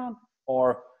background,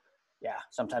 or yeah,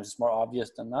 sometimes it's more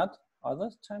obvious than not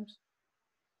other times.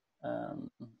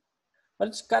 But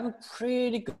it's gotten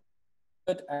pretty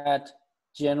good at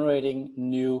generating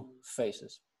new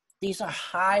faces. These are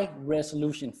high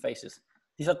resolution faces.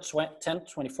 These are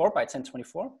 1024 by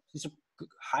 1024. These are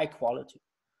high quality.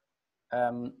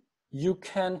 You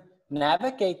can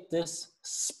navigate this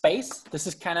space. This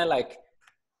is kind of like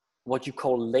what you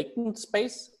call latent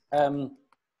space,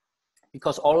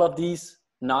 because all of these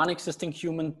non-existing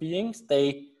human beings,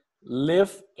 they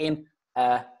live in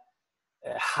a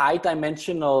high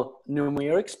dimensional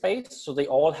numeric space. So they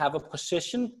all have a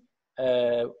position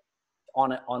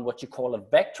on what you call a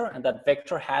vector, and that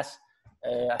vector has,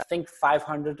 I think,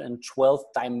 512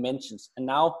 dimensions. And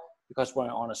now, because we're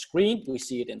on a screen, we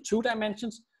see it in 2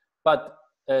 dimensions, but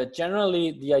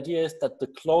generally the idea is that the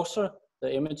closer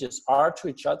the images are to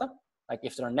each other, like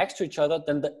if they're next to each other,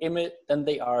 then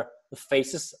the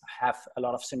faces have a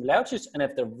lot of similarities, and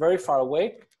if they're very far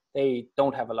away, they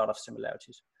don't have a lot of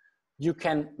similarities. You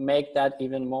can make that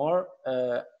even more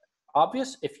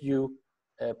obvious if you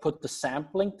put the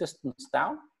sampling distance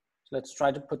down. So let's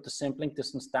try to put the sampling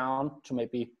distance down to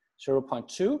maybe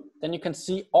 0.2. Then you can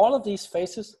see all of these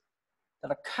faces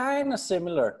that are kind of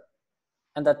similar,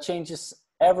 and that changes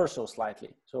ever so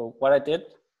slightly. So what I did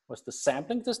was the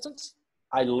sampling distance.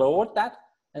 I lowered that,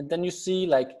 and then you see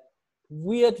like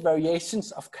weird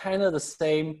variations of kind of the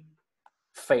same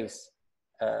face.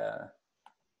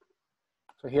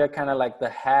 So here kind of like the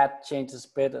hat changes a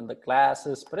bit and the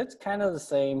glasses, but it's kind of the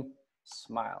same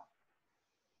smile.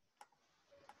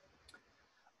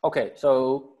 Okay,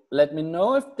 so let me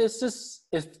know if this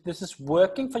is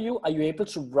working for you. Are you able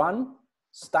to run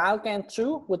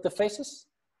StyleGAN2 with the faces?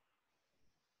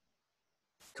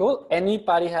 Cool.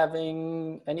 Anybody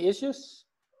having any issues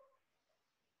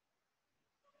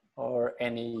or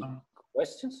any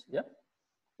questions? Yeah.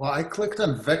 Well, I clicked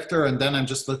on vector and then I'm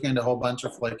just looking at a whole bunch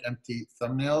of like empty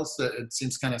thumbnails. It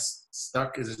seems kind of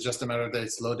stuck. Is it just a matter that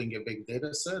it's loading a big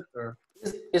data set, or?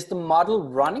 Is the model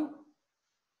running?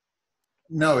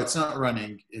 No, it's not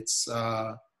running. It's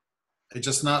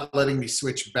just not letting me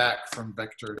switch back from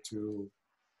vector to.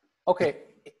 Okay.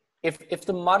 If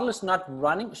the model is not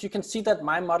running, so you can see that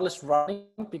my model is running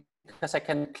because I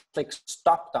can click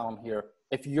stop down here.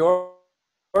 If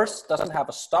yours doesn't have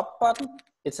a stop button,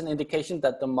 it's an indication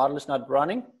that the model is not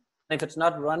running. And if it's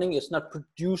not running, it's not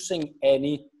producing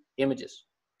any images.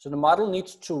 So the model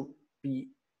needs to be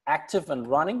active and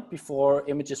running before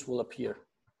images will appear.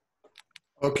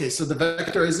 Okay, so the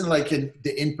vector isn't like in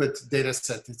the input data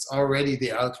set, it's already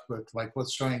the output. Like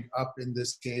what's showing up in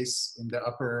this case in the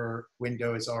upper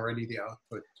window is already the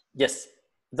output. Yes,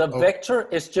 the vector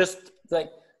is just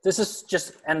like, this is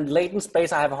just, and latent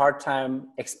space, I have a hard time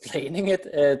explaining it,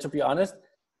 to be honest.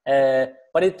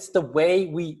 But it's the way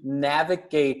we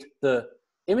navigate the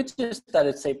images that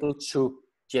it's able to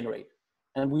generate.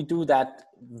 And we do that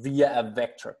via a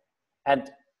vector.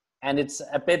 And it's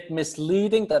a bit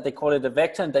misleading that they call it a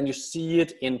vector and then you see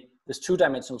it in this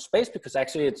 2-dimensional space, because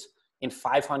actually it's in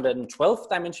 512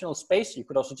 dimensional space. You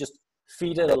could also just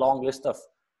feed it a long list of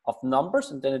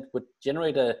numbers and then it would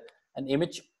generate an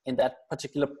image in that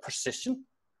particular position.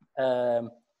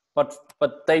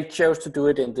 But they chose to do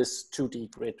it in this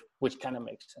 2D grid, which kind of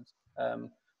makes sense.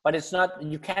 But it's not,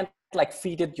 you can't like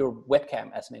feed it your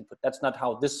webcam as an input. That's not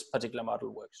how this particular model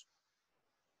works.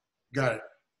 Got it.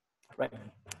 Right.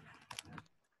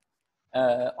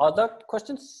 Other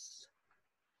questions?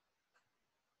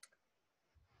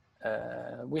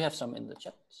 We have some in the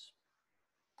chat.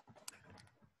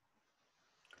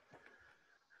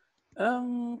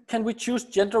 Can we choose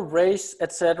gender, race,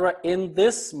 etc. in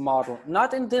this model?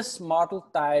 Not in this model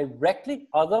directly.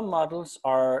 Other models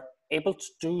are able to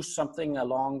do something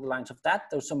along the lines of that.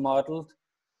 There's a model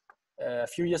a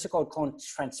few years ago called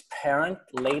transparent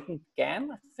latent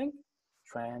GAN, I think.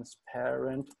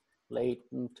 Transparent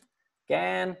latent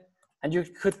GAN. And you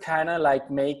could kind of like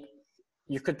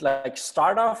you could like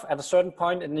start off at a certain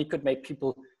point and you could make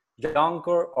people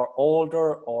younger or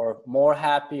older or more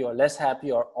happy or less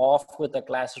happy or off with their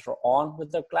glasses or on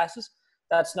with their glasses.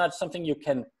 That's not something you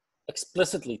can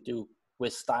explicitly do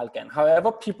with StyleGAN.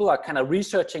 However, people are kind of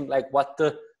researching like what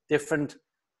the different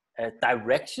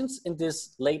directions in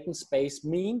this latent space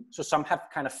mean. So some have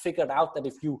kind of figured out that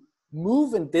if you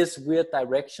move in this weird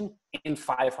direction in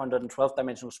 512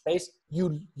 dimensional space,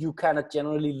 you kind of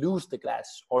generally lose the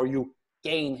glass, or you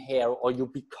gain hair, or you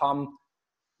become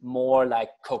more like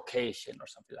Caucasian or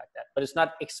something like that. But it's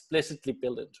not explicitly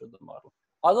built into the model.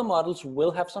 Other models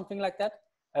will have something like that.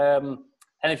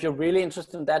 And if you're really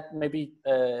interested in that, maybe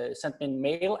send me a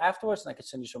mail afterwards and I can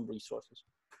send you some resources.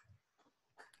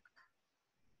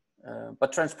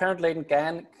 But transparent latent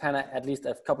GAN kind of, at least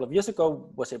a couple of years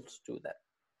ago, was able to do that.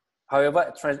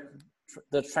 However,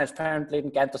 the transparent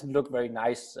latent GAN doesn't look very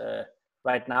nice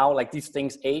right now. Like these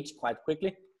things age quite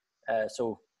quickly.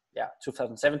 So yeah,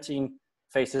 2017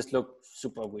 faces look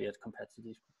super weird compared to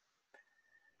these.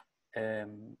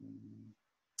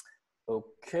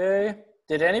 Okay.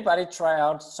 Did anybody try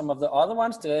out some of the other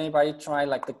ones? Did anybody try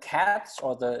like the cats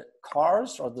or the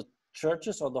cars or the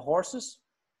churches or the horses?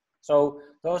 So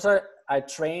those are, I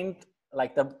trained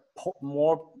like the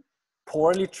more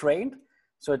poorly trained.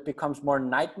 So it becomes more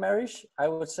nightmarish, I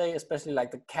would say, especially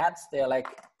like the cats. They're like,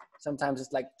 sometimes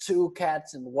it's like 2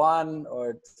 cats in one, or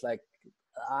it's like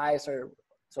the eyes are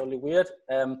totally weird.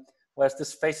 Whereas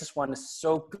this faces one is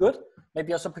so good.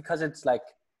 Maybe also because it's like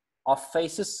off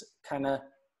faces kind of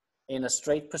in a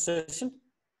straight position,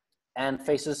 and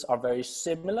faces are very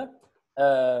similar.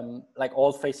 Like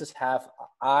all faces have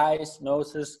eyes,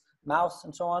 noses, mouths,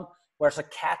 and so on. Whereas a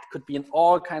cat could be in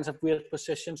all kinds of weird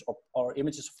positions, or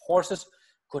images of horses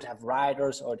could have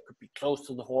riders, or it could be close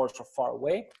to the horse or far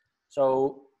away.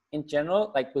 So in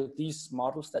general, like with these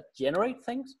models that generate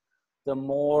things, the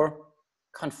more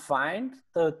confined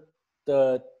the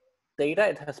data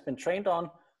it has been trained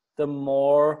on, the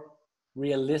more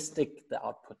realistic the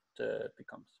output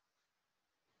becomes.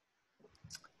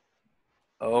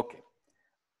 Okay.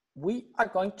 We are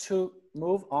going to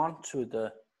move on to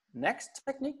the next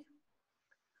technique,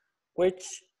 which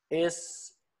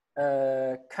is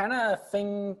kind of a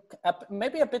thing,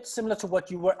 maybe a bit similar to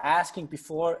what you were asking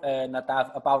before,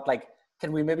 Nadav, about like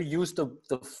can we maybe use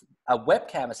a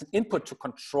webcam as an input to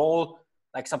control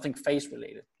like something face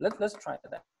related? Let's try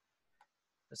that.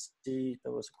 Let's see,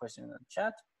 there was a question in the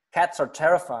chat. Cats are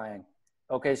terrifying.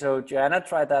 Okay, so Joanna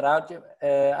tried that out.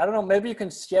 I don't know, maybe you can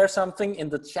share something in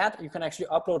the chat. You can actually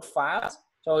upload files.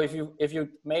 So if you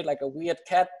made like a weird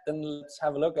cat, then let's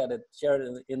have a look at it. Share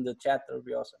it in the chat, that would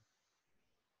be awesome.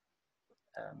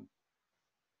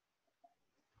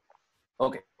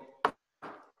 Okay,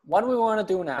 what we want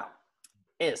to do now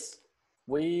is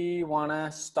we want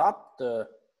to stop the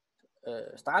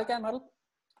style guide model.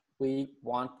 We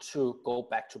want to go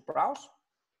back to browse.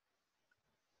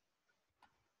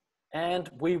 And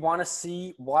we want to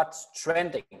see what's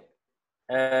trending.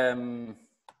 And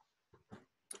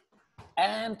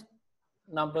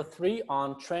number 3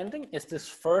 on trending is this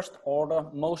first order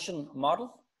motion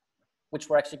model, which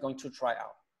we're actually going to try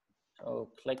out. So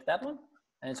click that one,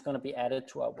 and it's going to be added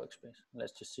to our workspace.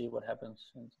 Let's just see what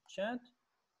happens in the chat.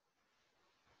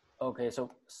 Okay,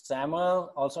 so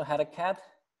Samuel also had a cat.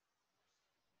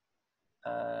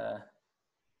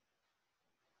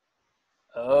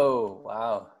 Oh,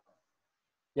 wow.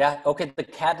 Yeah, okay, the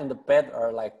cat and the bed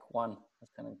are like one.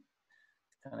 That's kind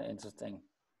of interesting.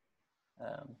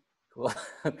 Cool.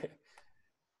 Okay.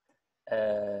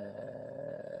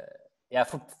 Yeah,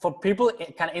 for people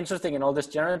kind of interesting in all this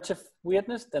generative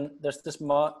weirdness, then there's this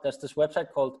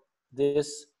website called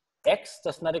This X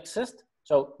Does Not Exist.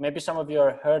 So maybe some of you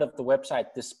have heard of the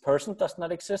website This Person Does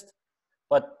Not Exist,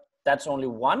 but that's only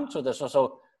one. So there's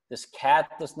also this cat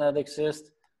does not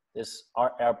exist. This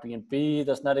Airbnb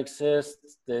does not exist,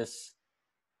 this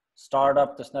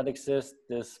startup does not exist,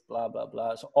 this blah, blah,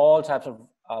 blah. So all types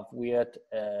of weird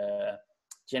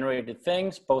generated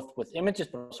things, both with images,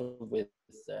 but also with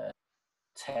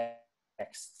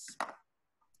texts.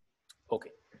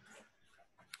 Okay.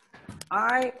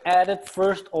 I added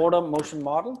first order motion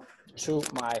model to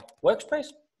my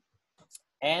workspace,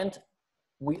 and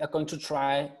we are going to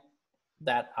try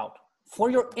that out. For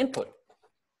your input,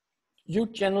 you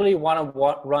generally want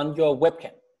to run your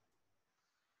webcam.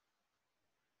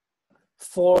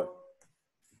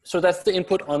 So that's the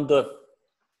input on the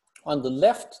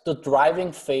left, the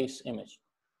driving face image.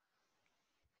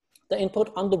 The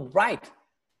input on the right,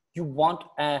 you want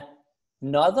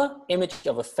another image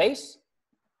of a face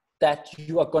that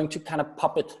you are going to kind of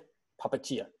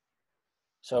puppeteer.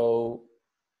 So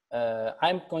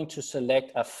I'm going to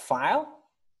select a file,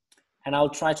 and I'll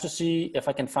try to see if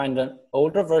I can find an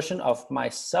older version of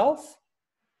myself.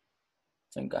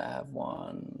 I think I have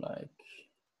one like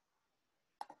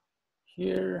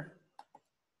here.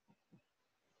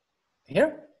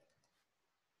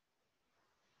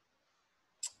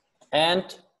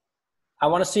 And I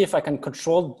want to see if I can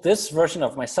control this version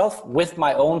of myself with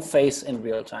my own face in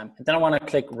real time. And then I want to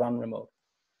click Run Remote.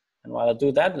 And while I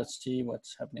do that, let's see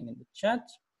what's happening in the chat.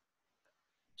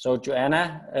 So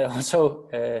Joanna also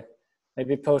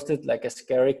maybe posted like a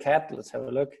scary cat. Let's have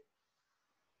a look.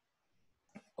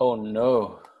 Oh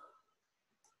no.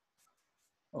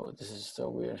 Oh, this is so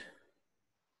weird.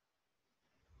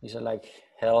 These are like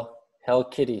hell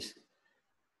kitties.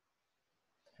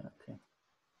 Okay.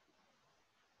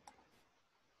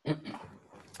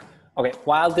 Okay,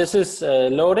 while this is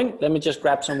loading, let me just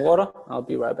grab some water. I'll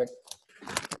be right back.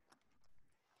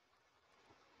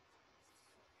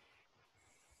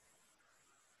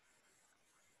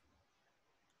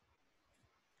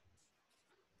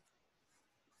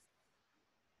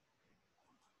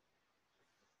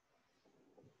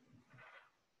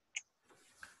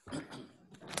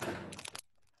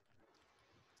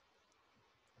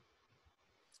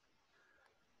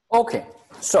 Okay,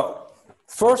 so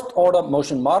first order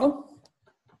motion model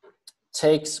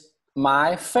takes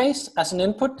my face as an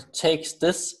input, takes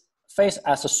this face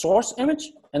as a source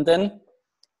image, and then,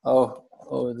 oh,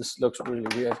 this looks really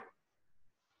weird.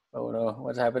 Oh no,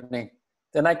 what's happening?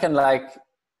 Then I can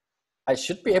I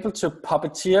should be able to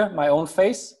puppeteer my own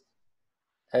face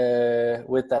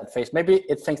with that face. Maybe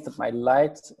it thinks that my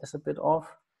light is a bit off.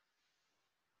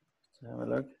 Let's have a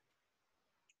look.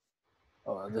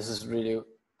 Oh, this is really,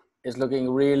 it's looking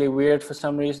really weird for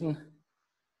some reason.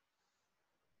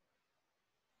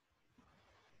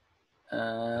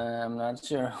 I'm not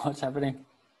sure what's happening.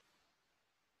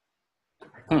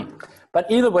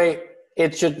 But either way,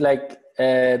 it should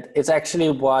it's actually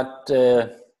what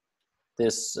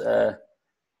this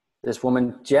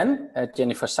woman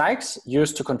Jennifer Sykes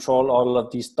used to control all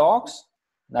of these dogs.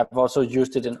 And I've also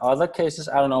used it in other cases.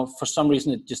 I don't know, for some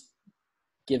reason it just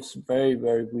gives very,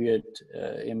 very weird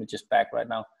images back right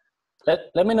now.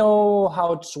 Let me know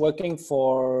how it's working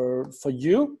for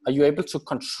you. Are you able to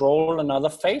control another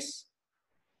face?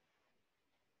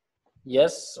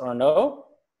 Yes or no?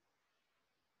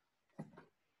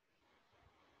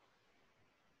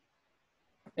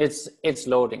 It's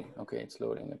loading. Okay, it's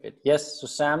loading a bit. Yes, so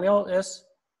Samuel is,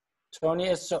 Tony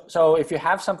is. So if you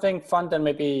have something fun, then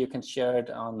maybe you can share it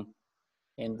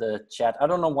in the chat. I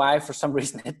don't know why, for some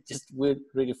reason, it just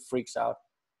really freaks out.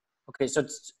 Okay,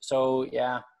 so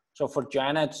yeah. So for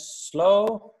Joanna, it's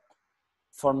slow.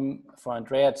 For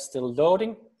Andrea, it's still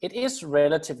loading. It is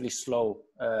relatively slow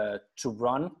to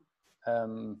run.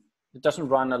 It doesn't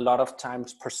run a lot of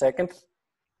times per second,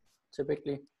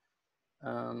 typically.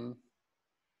 I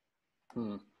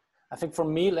think for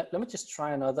me, let me just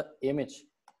try another image.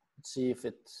 Let's see if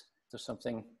there's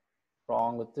something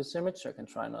wrong with this image. I can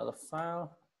try another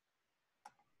file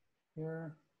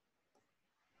here.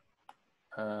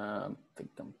 I think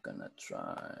I'm gonna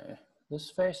try this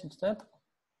face instead.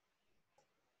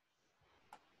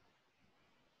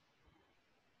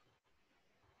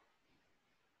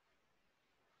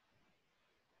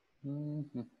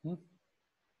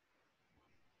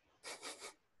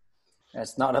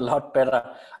 It's not a lot better.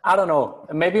 I don't know.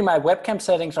 Maybe my webcam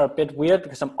settings are a bit weird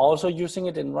because I'm also using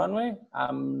it in Runway.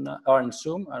 Or in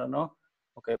Zoom. I don't know.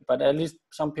 Okay, but at least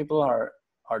some people are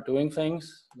doing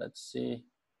things. Let's see.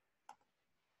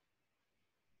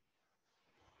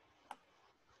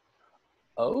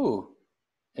 Oh,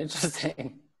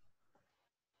 interesting.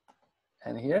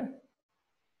 And here?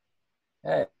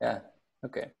 Yeah.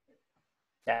 Okay.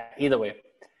 Yeah. Either way.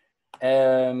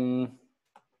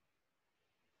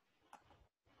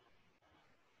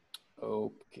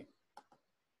 Okay.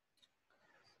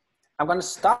 I'm going to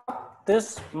stop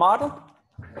this model.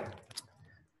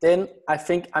 Then I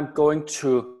think I'm going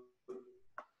to,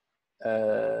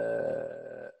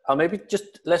 I'll maybe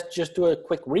let's just do a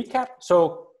quick recap.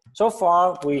 So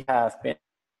far we have been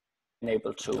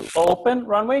able to open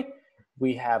Runway.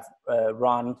 We have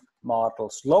run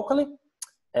models locally.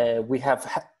 We have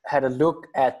had a look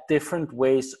at different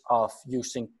ways of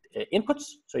using inputs.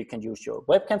 So you can use your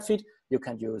webcam feed, you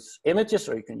can use images,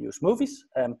 or you can use movies.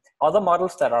 Other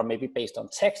models that are maybe based on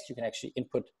text, you can actually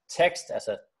input text as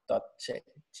a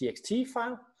 .txt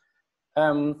file.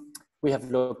 We have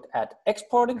looked at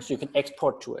exporting, so you can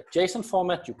export to a JSON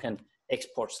format, you can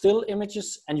export still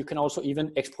images, and you can also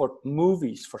even export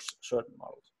movies for certain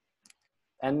models.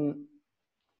 And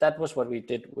that was what we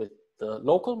did with the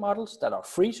local models that are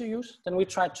free to use. Then we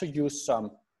tried to use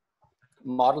some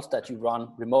models that you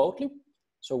run remotely.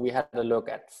 So we had a look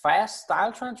at fast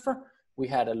style transfer. We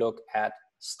had a look at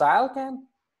StyleGAN.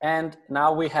 And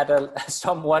now we had a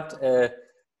somewhat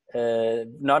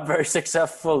not very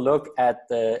successful look at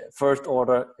the first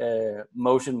order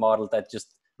motion model that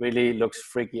just really looks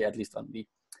freaky, at least on me.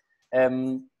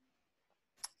 And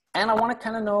I want to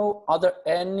kind of know, are there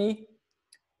any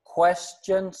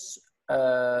questions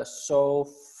so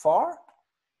far?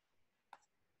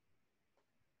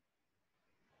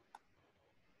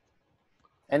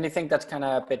 Anything that's kind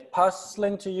of a bit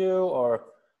puzzling to you, or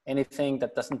anything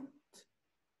that doesn't,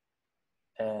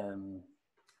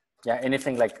 yeah,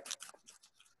 anything like,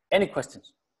 any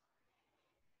questions?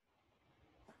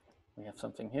 We have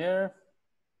something here.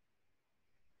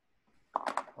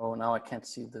 Oh, now I can't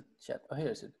see the chat. Oh,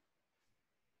 here is it.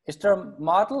 Is there a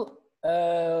model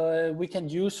we can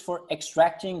use for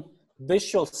extracting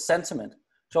visual sentiment?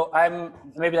 So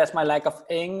maybe that's my lack of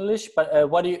English, but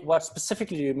what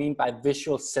specifically do you mean by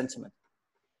visual sentiment?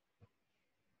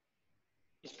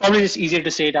 It's probably just easier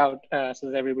to say it out so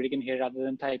that everybody can hear rather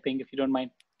than typing, if you don't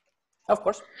mind. Of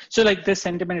course. So like this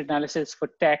sentiment analysis for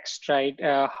text, right?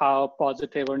 How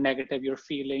positive or negative you're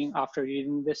feeling after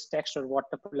reading this text, or what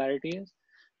the polarity is.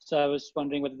 So I was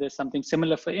wondering whether there's something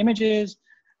similar for images,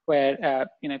 where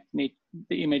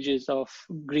the images of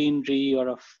greenery or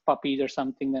of puppies or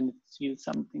something, then it yields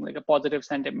something like a positive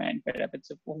sentiment. But if it's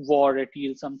a war, it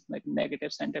yields something like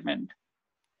negative sentiment.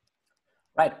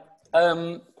 Right.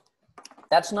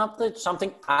 That's not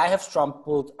something I have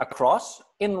stumbled across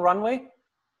in Runway,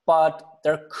 but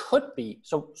there could be.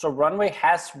 So Runway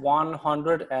has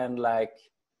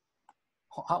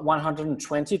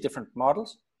 120 different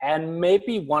models, and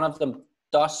maybe one of them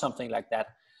does something like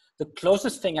that. The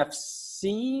closest thing I've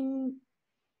seen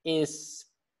is,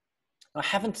 I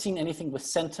haven't seen anything with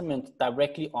sentiment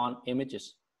directly on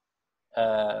images.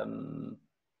 And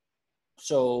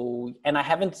I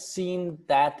haven't seen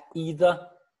that either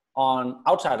on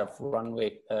outside of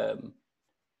Runway.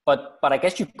 But I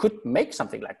guess you could make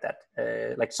something like that.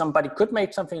 Like somebody could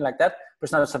make something like that, but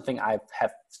it's not something I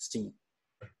have seen.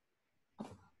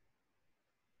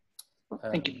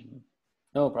 Thank you.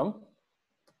 No problem.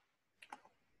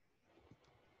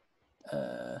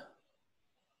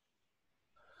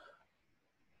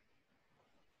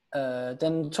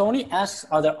 Then Tony asks,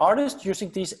 are there artists using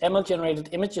these ML-generated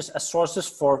images as sources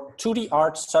for 2D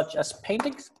art, such as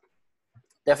paintings?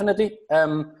 Definitely.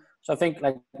 So I think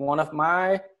like one of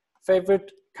my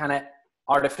favorite kind of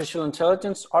artificial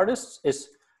intelligence artists is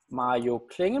Mario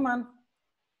Klingemann.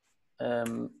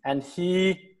 And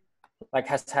he like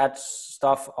has had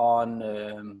stuff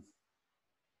on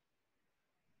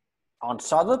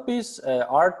Sotheby's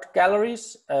art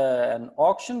galleries and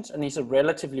auctions, and he's a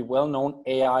relatively well-known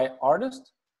AI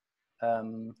artist.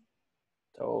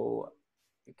 So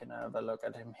you can have a look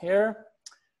at him here.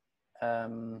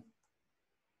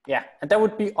 Yeah, and there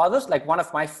would be others. Like one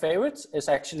of my favorites is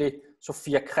actually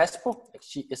Sofia Crespo.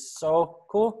 She is so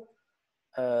cool.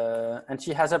 And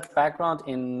she has a background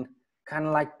in kind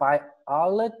of like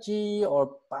biology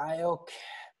or bio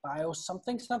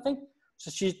something.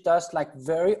 So she does like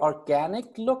very organic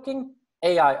looking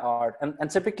AI art.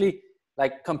 And typically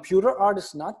like computer art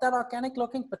is not that organic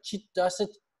looking, but she does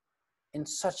it in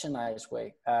such a nice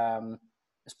way.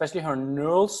 Especially her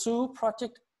Neural Zoo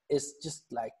project is just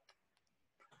like,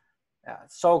 yeah,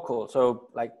 so cool. So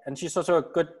like, and she's also a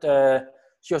good,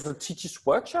 she also teaches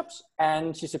workshops,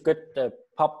 and she's a good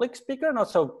public speaker. And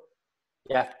also,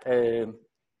 yeah,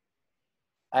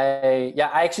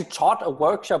 I actually taught a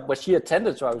workshop where she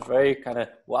attended. So I was very kind of,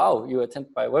 wow, you attend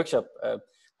my workshop.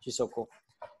 She's so cool.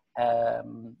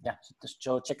 Yeah,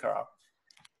 so check her out.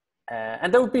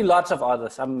 And there would be lots of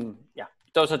others. Yeah,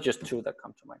 those are just two that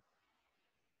come to mind.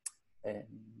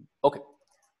 Okay.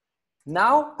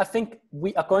 Now I think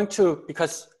we are going to,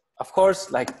 because of course,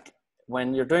 like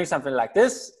when you're doing something like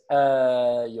this,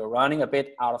 you're running a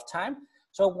bit out of time.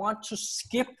 So I want to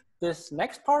skip this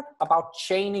next part about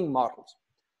chaining models.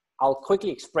 I'll quickly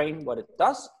explain what it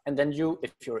does, and then you,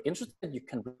 if you're interested, you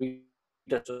can read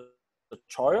the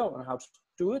tutorial on how to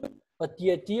do it. But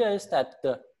the idea is that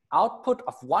the output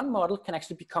of one model can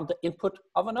actually become the input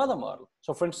of another model.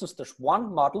 So for instance, there's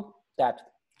one model that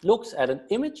looks at an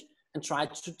image and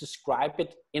tries to describe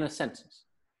it in a sentence.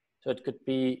 So it could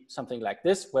be something like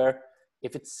this, where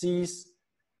if it sees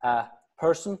a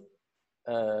person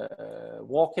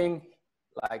walking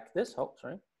like this,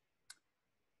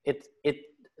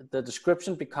 the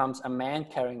description becomes a man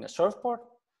carrying a surfboard.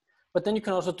 But then you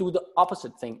can also do the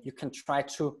opposite thing. You can try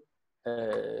to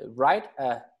write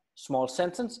a small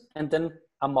sentence, and then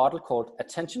a model called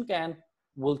Attention GAN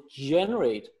will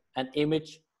generate an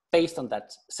image based on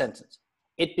that sentence.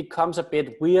 It becomes a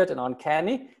bit weird and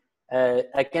uncanny,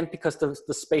 again, because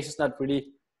the space is not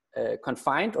really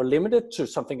confined or limited to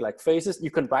something like faces.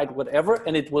 You can write whatever,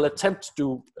 and it will attempt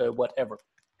to do whatever.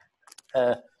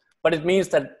 But it means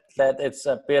that it's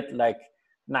a bit like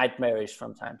nightmarish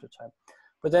from time to time.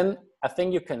 But then I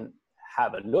think you can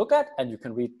have a look at, and you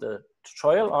can read the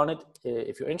tutorial on it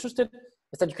if you're interested,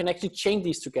 is that you can actually chain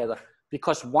these together,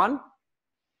 because one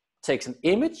takes an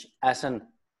image as an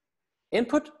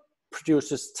input,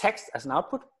 produces text as an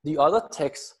output. The other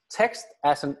takes text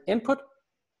as an input,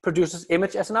 produces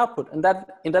image as an output. And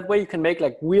that in that way, you can make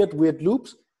like weird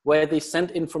loops where they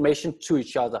send information to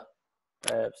each other.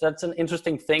 So that's an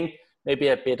interesting thing, maybe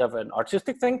a bit of an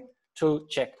artistic thing to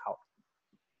check out.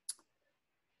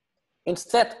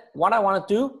 Instead, what I want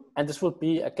to do, and this will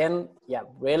be again, yeah,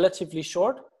 relatively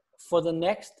short, for the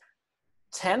next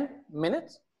 10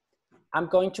 minutes, I'm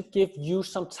going to give you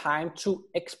some time to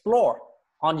explore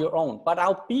on your own, but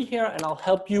I'll be here and I'll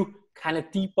help you kind of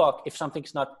debug if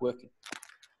something's not working.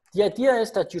 The idea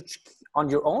is that you, on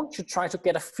your own, should try to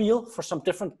get a feel for some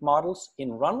different models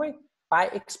in Runway by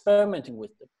experimenting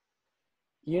with them.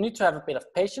 You need to have a bit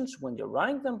of patience when you're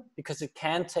running them, because it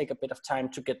can take a bit of time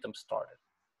to get them started.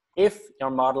 If your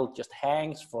model just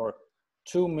hangs for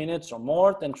 2 minutes or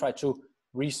more, then try to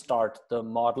restart the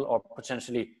model or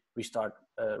potentially restart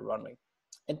Runway.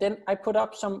 And then I put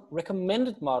up some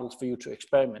recommended models for you to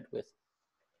experiment with.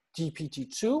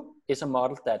 GPT-2 is a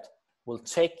model that will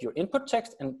take your input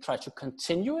text and try to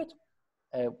continue it,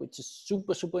 which is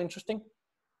super interesting.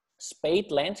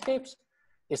 Spade Landscapes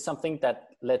is something that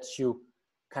lets you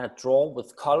kind of draw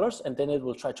with colors, and then it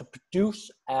will try to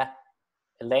produce a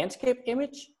landscape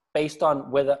image based on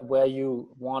where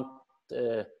you want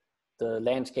the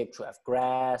landscape to have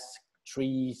grass,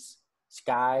 trees,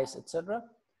 skies, etc.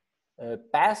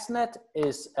 BassNet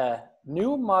is a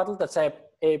new model that's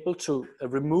able to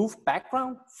remove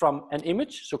background from an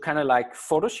image. So kind of like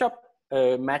Photoshop,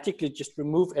 magically just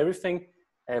remove everything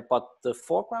but the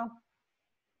foreground.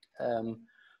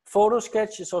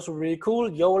 PhotoSketch is also really cool.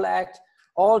 Yolact,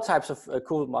 all types of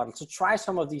cool models. So try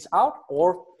some of these out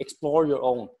or explore your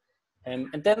own.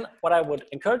 And then what I would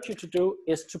encourage you to do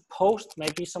is to post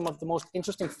maybe some of the most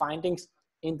interesting findings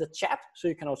in the chat, so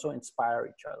you can also inspire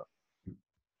each other.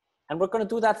 And we're going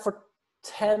to do that for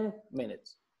 10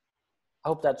 minutes. I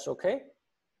hope that's okay.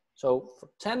 So for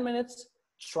 10 minutes,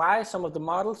 try some of the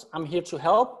models. I'm here to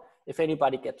help if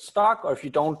anybody gets stuck or if you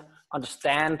don't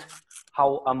understand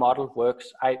how a model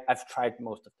works. I've tried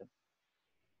most of them.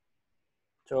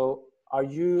 So are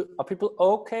people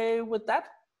okay with that?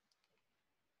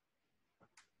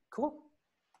 Cool.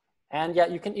 And yeah,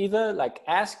 you can either like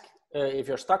ask if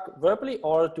you're stuck verbally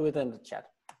or do it in the chat.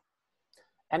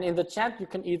 And in the chat, you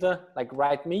can either like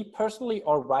write me personally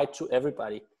or write to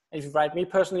everybody. And if you write me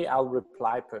personally, I'll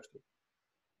reply personally.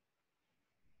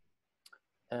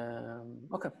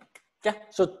 Okay, yeah,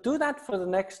 so do that for the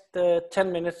next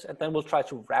 10 minutes and then we'll try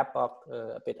to wrap up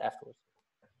a bit afterwards.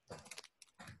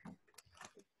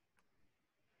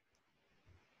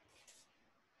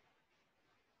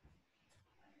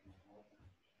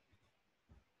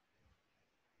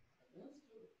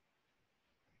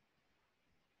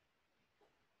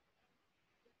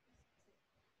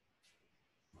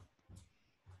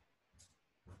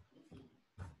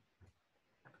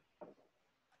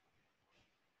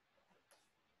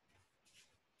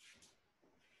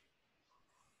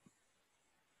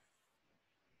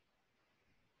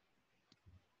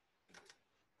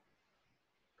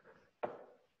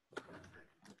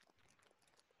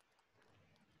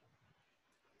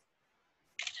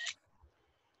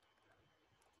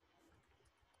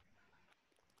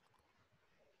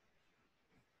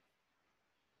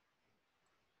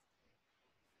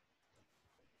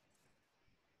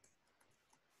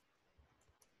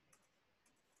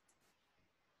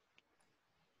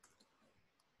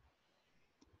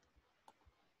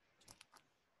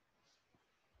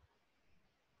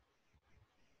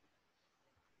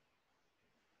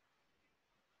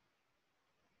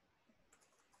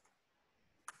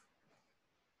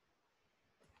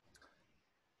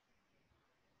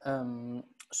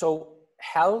 So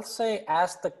Halsey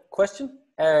asked the question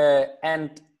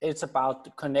and it's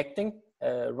about connecting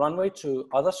Runway to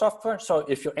other software. So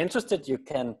if you're interested, you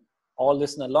can all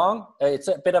listen along. It's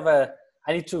a bit of a,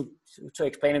 I need to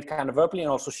explain it kind of verbally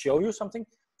and also show you something.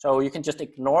 So you can just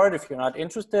ignore it if you're not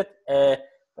interested,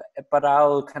 but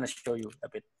I'll kind of show you a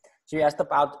bit. So you asked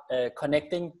about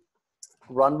connecting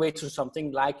Runway to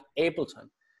something like Ableton.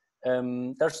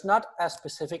 There's not a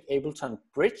specific Ableton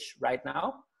bridge right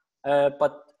now,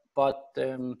 but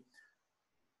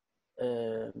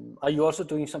are you also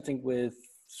doing something with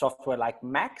software like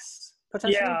Max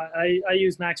potentially? Yeah, I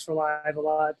use Max for Live a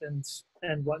lot and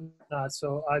whatnot.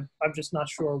 So I'm just not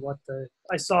sure what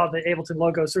I saw the Ableton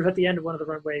logo sort of at the end of one of the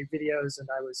Runway videos, and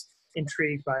I was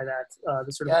intrigued by that,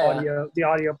 the sort of the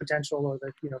audio potential, or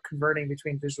the converting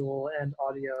between visual and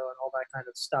audio and all that kind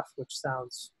of stuff, which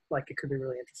sounds like it could be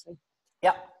really interesting.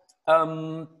 Yeah.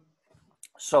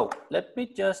 So let me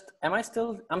just, I'm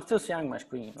still sharing my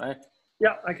screen, right?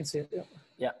 Yeah, I can see it. Yeah.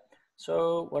 Yeah.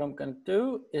 So what I'm going to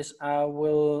do is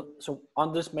so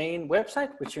on this main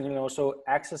website, which you can also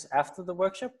access after the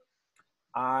workshop,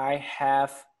 I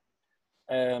have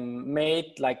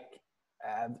made like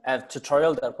a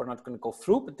tutorial that we're not going to go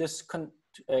through, but this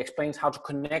explains how to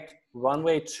connect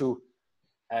Runway to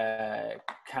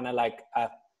kind of like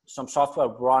some software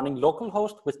running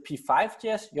localhost with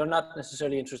P5.js. You're not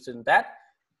necessarily interested in that.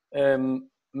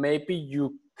 Maybe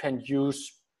you can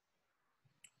use,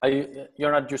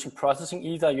 you're not using processing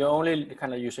either. You're only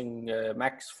kind of using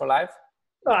Max for Live.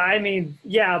 I mean,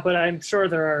 yeah, but I'm sure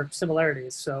there are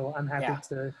similarities. So I'm happy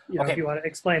to, if you want to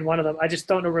explain one of them. I just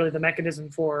don't know really the mechanism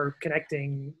for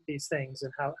connecting these things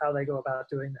and how they go about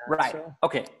doing that. Right. So.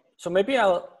 Okay. So maybe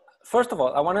first of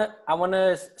all, I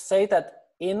wanna say that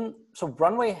so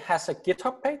Runway has a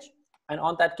GitHub page, and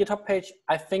on that GitHub page,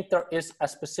 I think there is a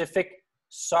specific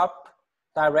sub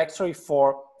directory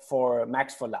for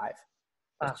Max for Live.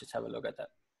 Let's just have a look at that.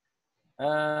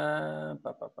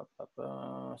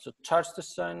 So Touch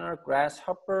Designer,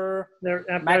 Grasshopper, there's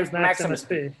Max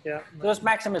MSP. Yeah. There's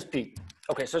Max MSP.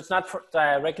 Okay, so it's not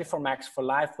directly for Max for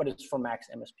Live, but it's for Max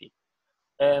MSP.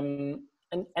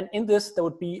 And in this, there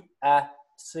would be a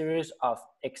series of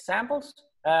examples.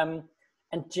 And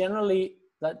generally,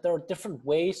 there are different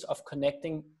ways of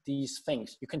connecting these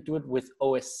things. You can do it with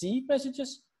OSC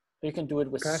messages, or you can do it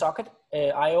with Socket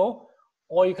IO,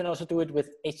 or you can also do it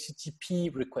with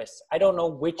HTTP requests. I don't know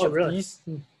which of these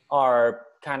are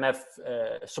kind of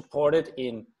supported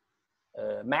in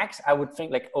Max. I would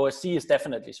think like OSC is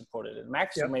definitely supported in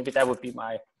Max, so maybe that would be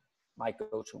my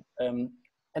go-to.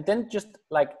 And then just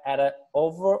like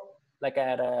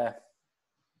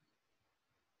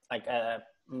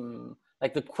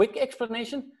like the quick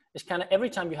explanation is kind of every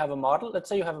time you have a model, let's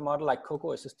say you have a model like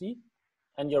Coco SSD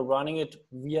and you're running it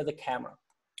via the camera.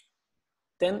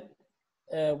 Then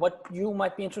what you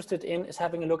might be interested in is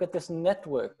having a look at this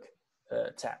network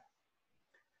tab.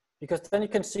 Because then you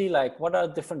can see like what are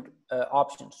different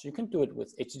options. You can do it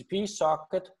with HTTP,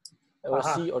 socket,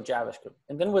 OSC, or JavaScript.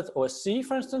 And then with OSC,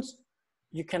 for instance,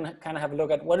 you can kind of have a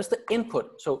look at what is the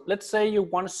input. So let's say you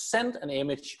want to send an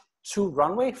image to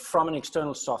Runway from an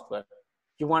external software.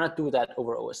 You want to do that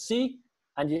over OSC,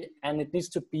 and it needs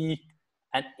to be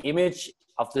an image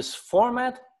of this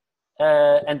format.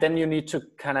 And then you need to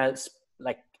kind of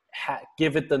like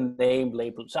give it the name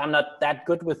label. So I'm not that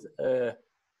good with,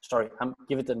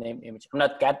 give it the name image. I'm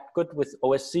not that good with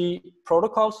OSC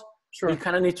protocols. Sure. You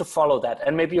kind of need to follow that.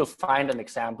 And maybe you'll find an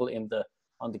example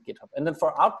on the GitHub. And then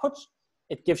for outputs,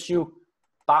 it gives you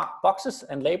boxes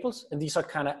and labels. And these are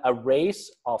kind of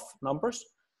arrays of numbers.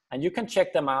 And you can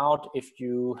check them out if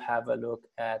you have a look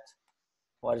at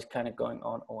what is kind of going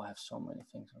on. Oh, I have so many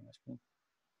things on my screen.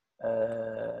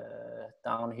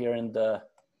 Down here in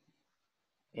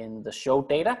the show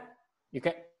data, you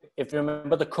can, if you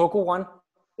remember the Coco one,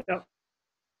 yep.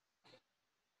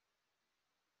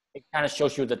 It kind of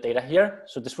shows you the data here.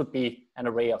 So this would be an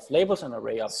array of labels, an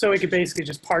array of. So we could basically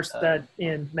just parse that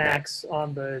in Max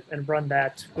and run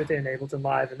that within Ableton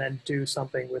Live, and then do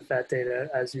something with that data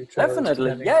as you chose.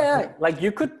 Definitely, yeah. Like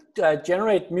you could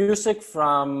generate music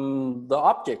from the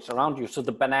objects around you. So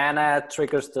the banana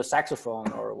triggers the saxophone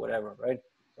or whatever, right?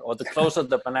 Or the closer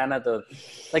the banana, the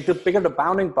bigger the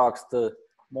bounding box, the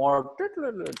more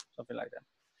something like that.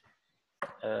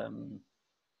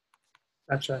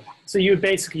 Gotcha. So you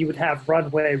would have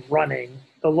Runway running,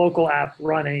 the local app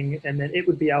running, and then it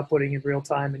would be outputting in real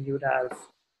time, and you would have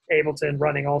Ableton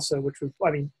running also, which would,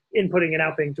 inputting and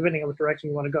outputting depending on what direction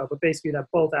you want to go. But basically, you'd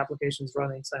have both applications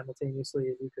running simultaneously,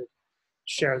 and you could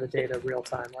share the data real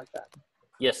time like that.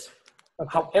 Yes. Okay.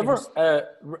 However,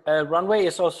 Runway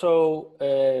is also,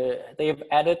 they have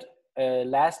added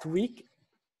last week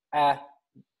a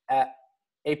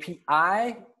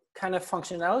API kind of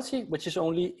functionality, which is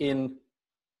only in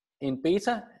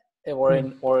beta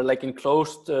or like in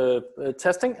closed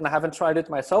testing, and I haven't tried it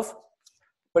myself,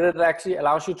 but it actually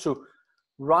allows you to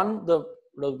run the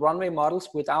Runway models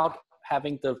without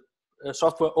having the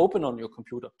software open on your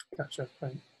computer. Gotcha.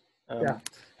 Right. Yeah.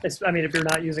 If you're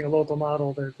not using a local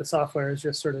model, the software is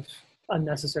just sort of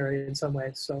unnecessary in some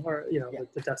ways. So, or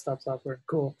the desktop software.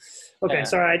 Cool. Okay.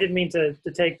 Sorry, I didn't mean to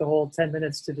take the whole 10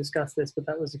 minutes to discuss this, but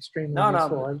that was extremely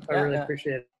useful. I really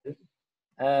appreciate it.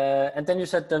 And then you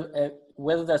said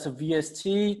whether there's a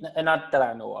VST, not that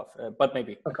I know of, but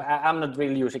maybe. Okay. I'm not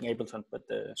really using Ableton, but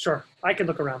sure, I can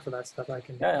look around for that stuff.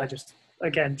 I just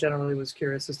again generally was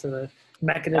curious as to the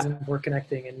mechanism for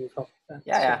connecting, and you've helped that.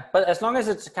 Yeah. But as long as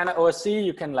it's kind of OSC,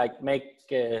 you can like make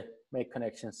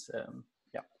connections.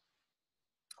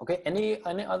 Okay. Any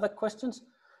other questions?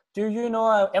 Do you know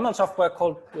a ML software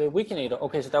called Wikinator?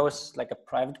 Okay, so that was like a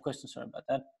private question. Sorry about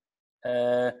that.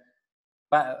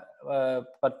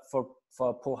 But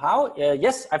for Pohau,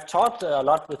 yes, I've taught a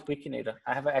lot with Wikinator.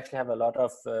 I actually have a lot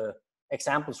of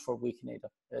examples for Wikinator,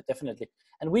 definitely.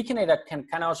 And Wikinator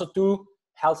can also do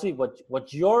healthy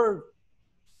what you're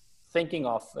thinking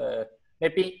of.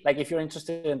 Maybe like if you're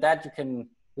interested in that,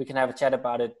 we can have a chat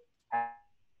about it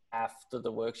after the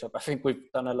workshop. I think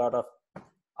we've done a lot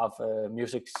of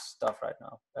music stuff right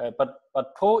now.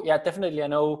 But Po, yeah, definitely I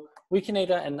know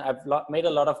Wikinator, and I've made a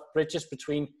lot of bridges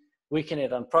between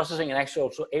Wikinator and processing, and actually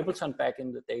also Ableton back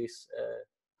in the days.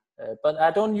 But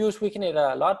I don't use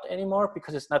Wikinator a lot anymore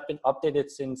because it's not been updated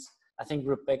since, I think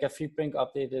Rebecca Friedbrink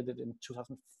updated it in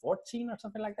 2014 or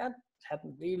something like that.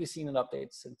 Hadn't really seen an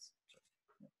update since.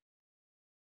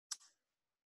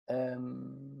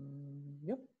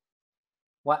 Yep.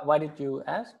 Why did you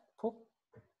ask, Paul?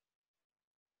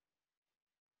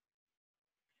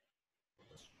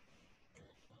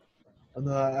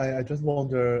 No, I just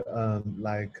wonder,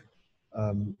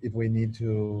 if we need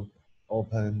to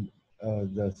open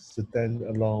the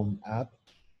standalone app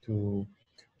to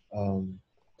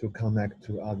connect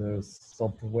to other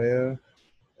software,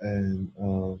 and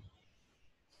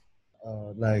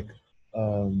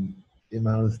in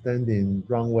my understanding,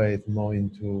 Runway is more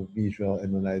into visual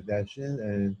analyzation,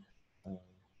 and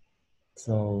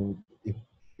so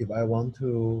if I want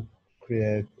to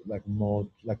create like more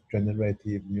like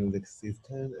generative music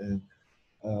system, and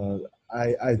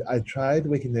I tried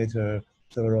Wikinator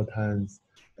several times,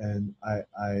 and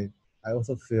I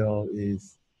also feel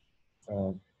it's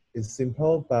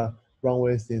simple, but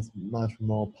Runway seems much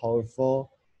more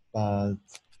powerful. But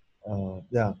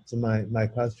yeah, so my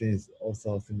question is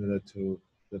also similar to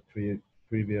the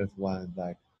previous one,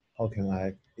 like how can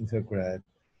I integrate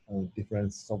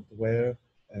different software,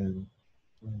 and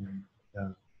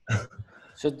yeah.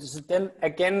 So then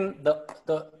again,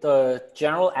 the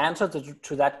general answer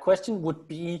to that question would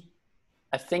be,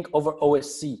 I think, over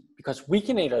OSC, because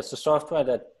Wikinator is a software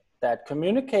that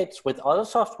communicates with other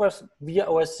softwares via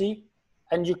OSC,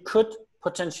 and you could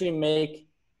potentially make,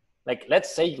 like,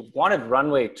 let's say you wanted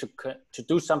Runway to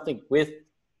do something with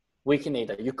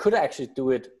Wikinator, you could actually do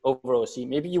it over OSC.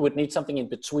 Maybe you would need something in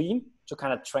between to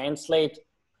kind of translate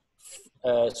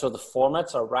so the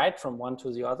formats are right from one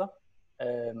to the other.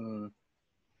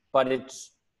 But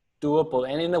it's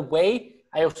doable. And in a way,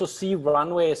 I also see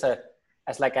Runway as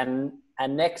like a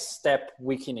next step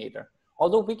Wikinator.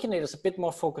 Although Wikinator is a bit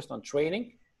more focused on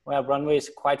training, where Runway is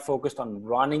quite focused on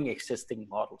running existing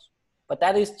models. But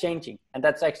that is changing. And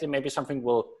that's actually maybe something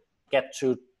we'll get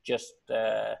to just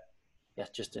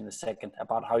in a second,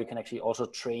 about how you can actually also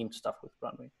train stuff with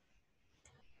Runway.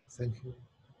 Thank you.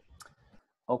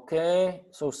 Okay,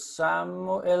 so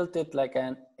Samuel did like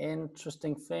an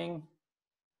interesting thing.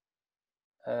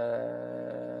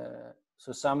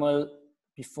 So Samuel,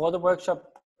 before the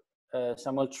workshop,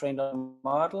 Samuel trained a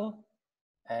model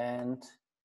and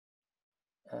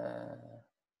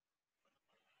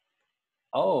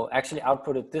actually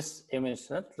outputted this image.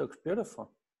 That looks beautiful.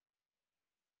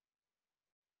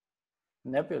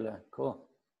 Nebula, cool.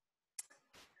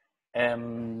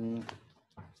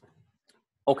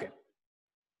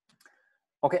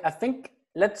 Okay, I think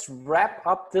let's wrap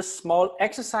up this small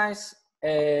exercise.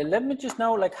 Let me just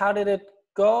know, like, how did it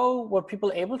go? Were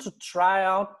people able to try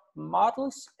out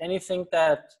models? Anything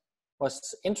that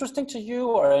was interesting to you,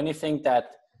 or anything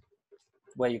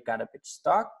where you got a bit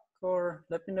stuck? Or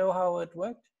let me know how it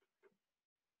worked.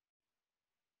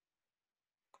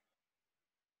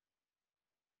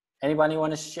 Anybody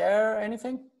want to share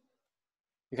anything?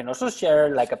 You can also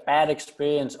share like a bad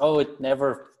experience. Oh, it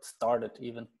never started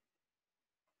even.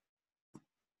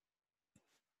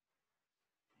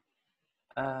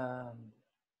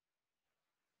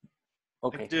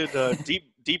 Okay. I did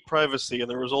deep privacy, and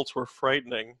the results were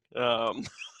frightening.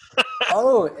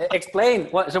 Oh, explain.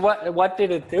 What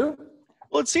did it do?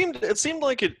 Well, it seemed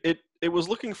like it was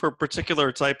looking for a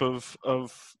particular type of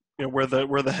you know, where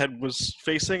the head was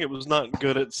facing. It was not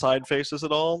good at side faces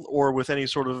at all, or with any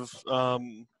sort of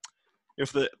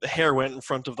if the hair went in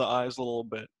front of the eyes a little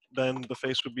bit, then the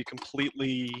face would be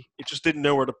completely. It just didn't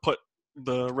know where to put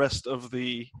the rest of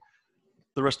the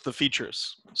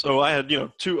features. So I had,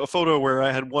 a photo where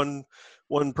I had one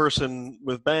person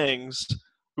with bangs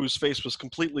whose face was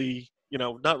completely,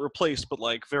 not replaced, but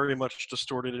like very much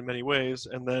distorted in many ways,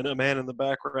 and then a man in the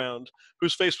background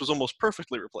whose face was almost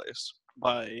perfectly replaced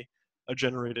by a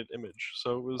generated image.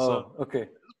 So it was okay.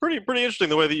 pretty interesting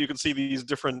the way that you can see these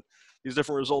different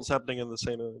results happening in the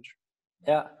same image.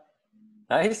 Yeah,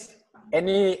 nice.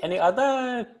 Any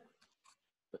other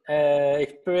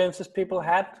experiences people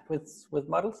had with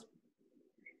models?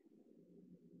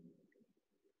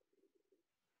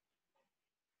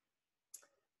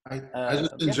 I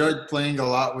just enjoyed playing a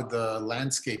lot with the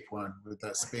landscape one, with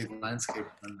that spade landscape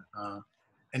one.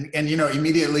 And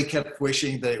immediately kept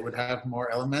wishing that it would have more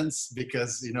elements,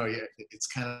 because it's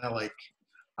kind of like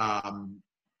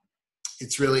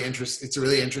it's really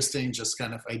interesting just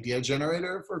kind of idea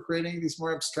generator for creating these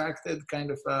more abstracted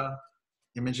kind of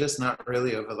images, not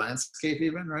really of a landscape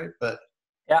even, right? But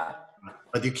yeah,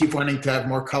 but you keep wanting to have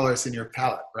more colors in your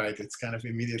palette, right? It's kind of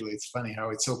immediately, it's funny how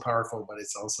it's so powerful, but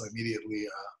it's also immediately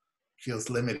feels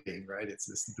limiting, right? It's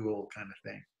this dual kind of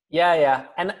thing. Yeah,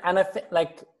 and I think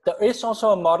like there is also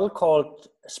a model called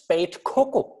Spade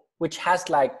Coco, which has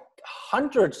like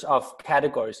hundreds of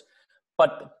categories,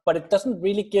 but it doesn't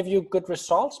really give you good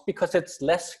results because it's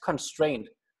less constrained.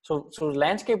 So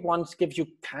landscape ones give you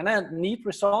kind of neat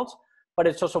results, but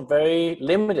it's also very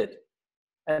limited.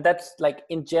 And that's like,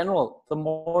 in general, the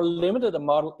more limited a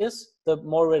model is, the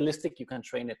more realistic you can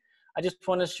train it. I just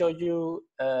want to show you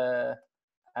a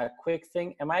quick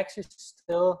thing. Am I actually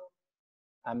still,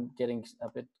 I'm getting a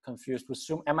bit confused with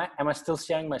Zoom. Am I still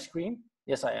sharing my screen?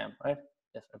 Yes, I am, right?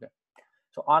 Yes, okay.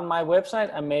 So on my website,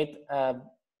 I made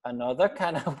another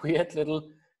kind of weird little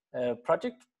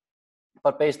project,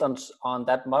 but based on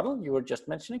that model you were just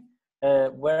mentioning,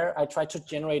 where I tried to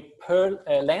generate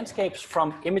landscapes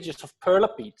from images of perla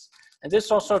beads. And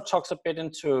this also talks a bit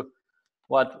into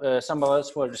what some of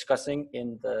us were discussing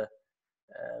in the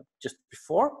just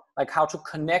before, like how to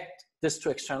connect this to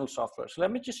external software. So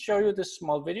let me just show you this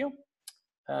small video.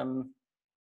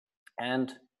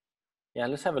 And yeah,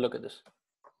 let's have a look at this.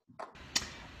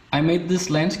 I made this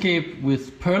landscape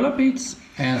with perla beads,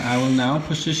 and I will now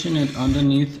position it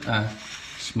underneath a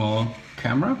small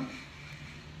camera.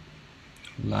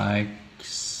 Like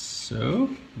so.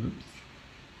 Oops.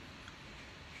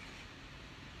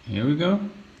 Here we go.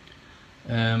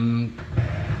 Then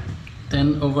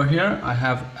over here I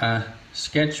have a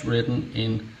sketch written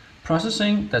in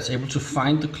processing that's able to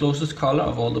find the closest color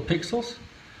of all the pixels.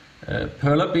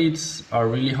 Perla beads are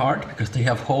really hard because they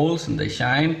have holes and they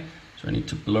shine, so I need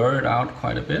to blur it out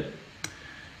quite a bit.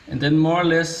 And then more or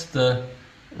less the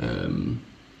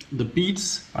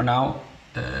beads are now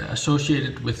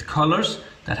associated with colors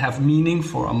that have meaning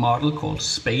for a model called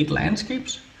Spade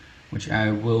Landscapes, which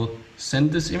I will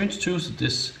send this image to. So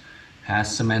this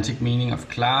has semantic meaning of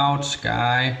cloud,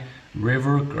 sky,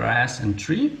 river, grass, and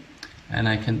tree. And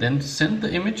I can then send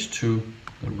the image to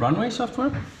the Runway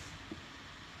software.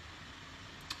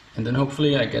 And then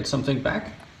hopefully I get something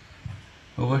back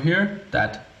over here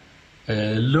that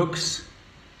looks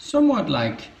somewhat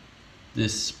like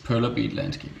this Perla bead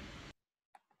landscape.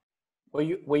 Were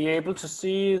you able to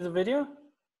see the video?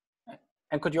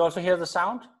 And could you also hear the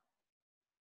sound?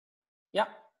 Yeah,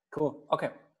 cool. Okay.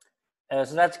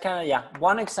 So that's kind of, yeah,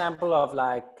 one example of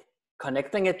like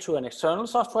connecting it to an external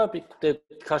software,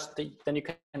 because then you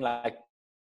can like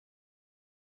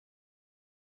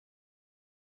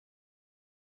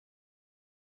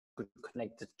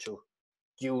connect it to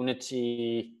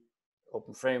Unity,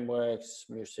 open frameworks,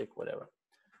 music, whatever.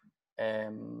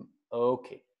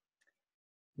 Okay.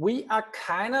 We are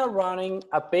kind of running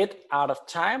a bit out of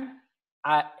time.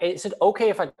 Is it okay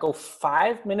if I go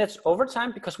 5 minutes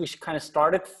overtime because we kind of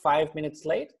started 5 minutes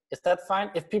late? Is that fine?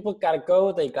 If people gotta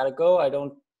go, they gotta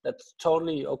go. That's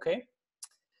totally okay.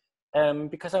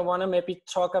 Because I want to maybe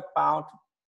talk about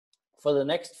for the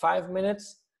next 5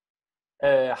 minutes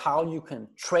how you can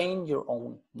train your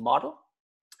own model,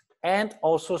 and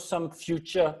also some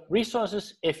future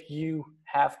resources if you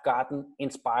have gotten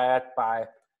inspired by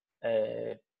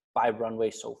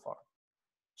Runway so far.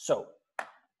 So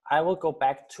I will go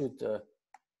back to the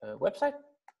website,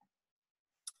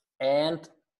 and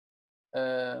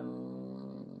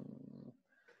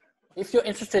if you're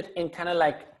interested in kind of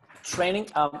like training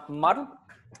a model,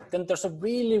 then there's a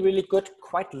really, really good,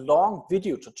 quite long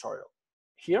video tutorial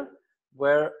here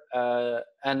where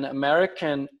an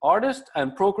American artist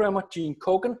and programmer, Gene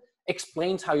Kogan,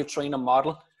 explains how you train a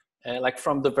model like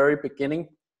from the very beginning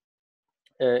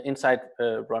inside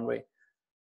Runway.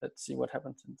 Let's see what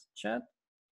happens in the chat.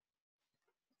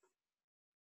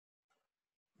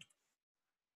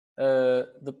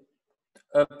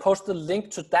 Post the link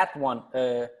to that one.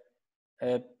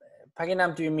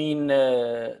 Paginam, do you mean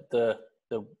do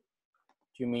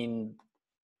you mean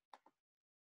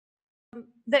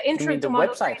the intro to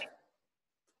model website?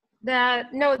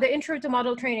 No, the intro to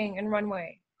model training in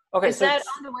Runway. Okay, is that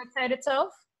on the website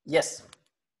itself? Yes.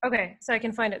 Okay, so I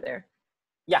can find it there.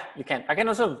 Yeah, you can. I can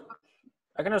also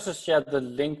share the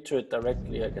link to it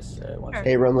directly, I guess. Sure.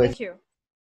 Hey, Runway. Thank you.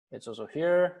 It's also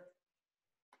here.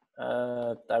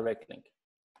 Direct link.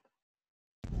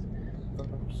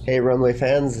 Oops. Hey, Runway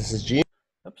fans, this is Gene.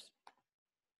 Oops.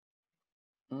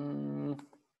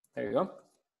 There you go.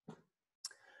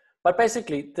 But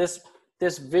basically,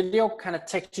 this video kind of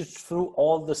takes you through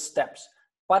all the steps,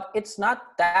 but it's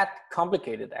not that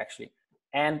complicated actually.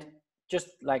 And just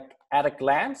like at a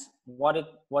glance,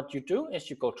 what you do is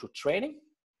you go to training,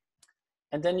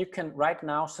 and then you can right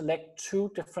now select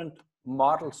 2 different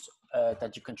models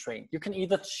that you can train. You can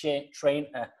either train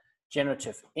a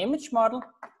generative image model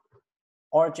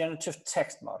or a generative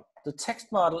text model. The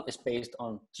text model is based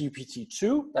on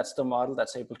GPT-2. That's the model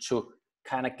that's able to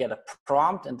kind of get a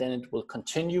prompt and then it will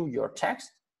continue your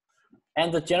text.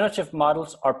 And the generative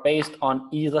models are based on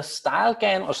either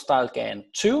StyleGAN or StyleGAN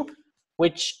 2,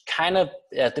 which kind of,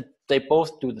 they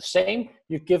both do the same.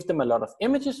 You give them a lot of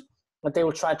images, and they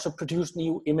will try to produce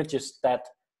new images that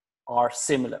are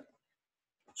similar.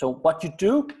 So what you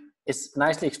do is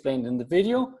nicely explained in the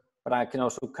video, but I can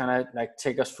also kind of like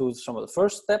take us through some of the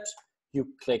first steps. You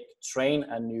click train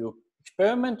a new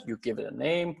experiment, you give it a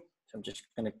name. So I'm just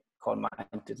gonna call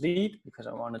mine delete because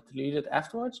I want to delete it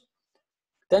afterwards.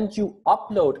 Then you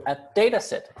upload a data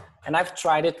set. And I've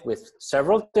tried it with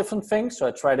several different things. So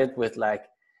I tried it with like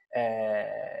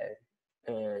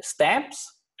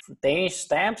stamps, Danish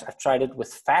stamps. I've tried it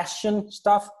with fashion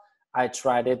stuff. I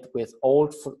tried it with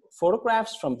old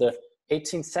photographs from the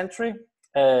 18th century.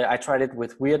 I tried it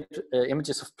with weird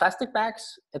images of plastic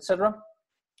bags, etc.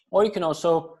 Or you can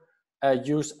also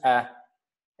use an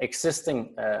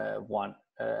existing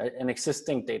an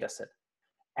existing data set.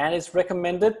 And it's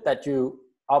recommended that you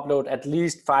upload at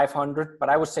least 500, but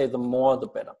I would say the more the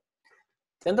better.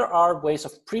 Then there are ways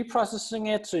of pre-processing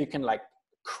it, so you can like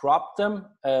crop them,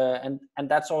 and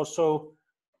that's also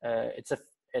it's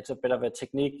a bit of a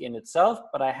technique in itself.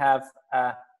 But I have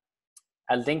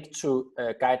a link to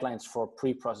guidelines for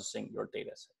pre-processing your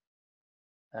data set.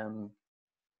 And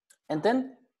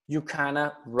then you kind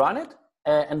of run it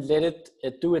and let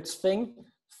it do its thing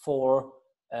for,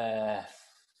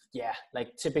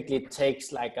 like typically it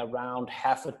takes like around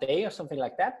half a day or something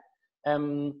like that.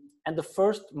 And the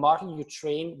first model you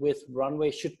train with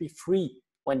Runway should be free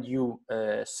when you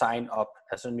sign up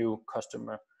as a new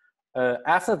customer.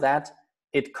 After that,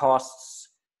 it costs,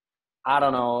 I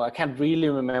don't know, I can't really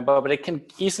remember, but it can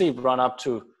easily run up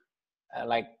to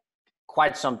like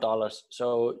quite some dollars.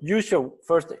 So use your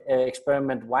first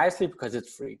experiment wisely because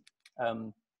it's free.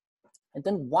 And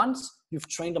then once you've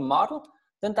trained a model,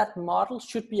 then that model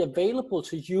should be available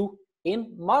to you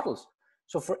in models.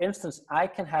 So for instance, I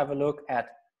can have a look at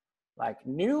like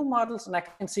new models, and I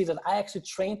can see that I actually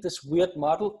trained this weird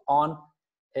model on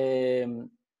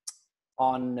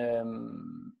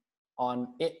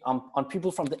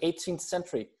people from the 18th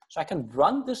century. So I can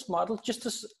run this model just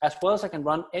as well as I can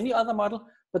run any other model,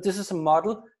 but this is a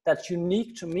model that's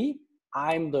unique to me.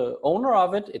 I'm the owner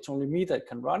of it. It's only me that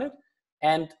can run it.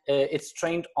 And it's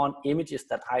trained on images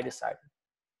that I decided.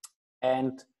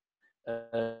 And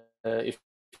if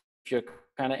you're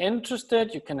kind of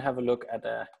interested, you can have a look at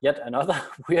yet another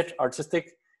weird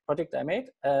artistic project I made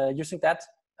using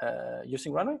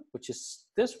Runway, which is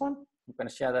this one. I'm going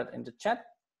to share that in the chat,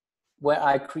 where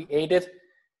I created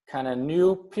kind of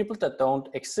new people that don't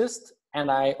exist, and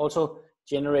I also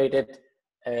generated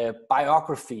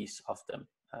biographies of them.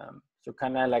 So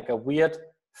kind of like a weird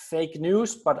fake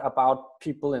news, but about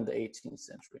people in the 18th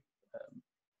century.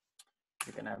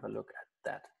 You can have a look at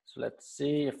that. So let's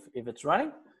see if it's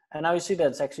running. And now you see that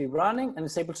it's actually running, and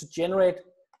it's able to generate,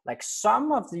 like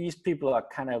some of these people are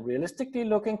kind of realistically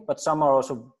looking, but some are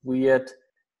also weird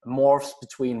morphs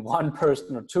between one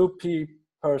person or two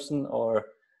person, or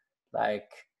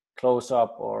like close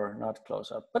up or not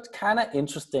close up, but kind of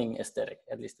interesting aesthetic,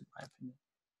 at least in my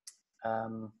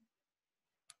opinion.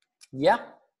 Yeah.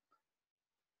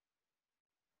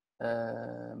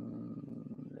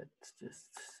 Let's just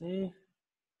see.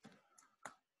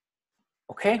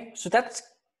 Okay, so that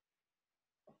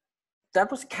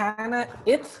was kind of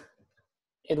it.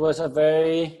 It was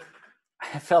a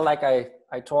I felt like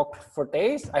I talked for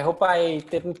days. I hope I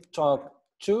didn't talk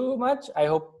too much. I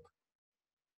hope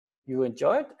you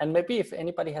enjoyed. And maybe if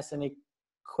anybody has any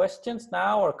questions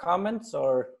now or comments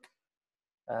or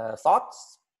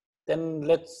thoughts, then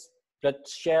let's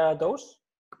share those.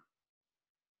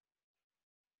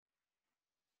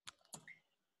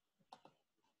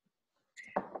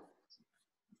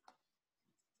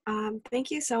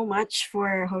 Thank you so much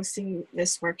for hosting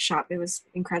this workshop. It was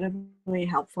incredibly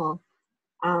helpful.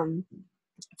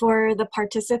 For the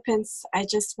participants, I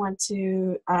just want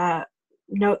to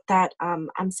note that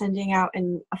I'm sending out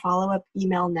a follow-up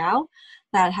email now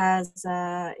that has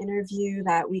an interview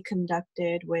that we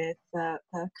conducted with the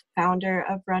founder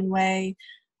of Runway,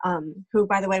 who,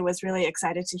 by the way, was really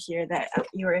excited to hear that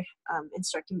you were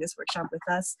instructing this workshop with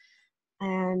us.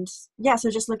 And yeah,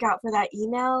 so just look out for that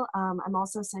email. I'm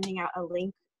also sending out a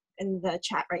link in the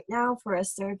chat right now for a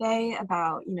survey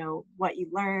about, what you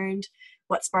learned,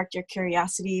 what sparked your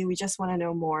curiosity. We just want to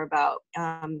know more about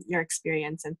your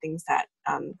experience and things that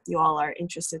you all are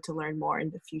interested to learn more in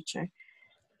the future.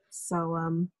 So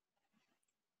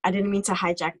I didn't mean to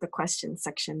hijack the question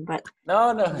section, but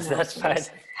no, that's fine.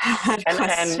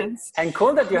 And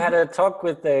cool that you had a talk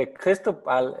with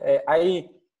Cristobal.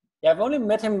 I've only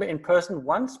met him in person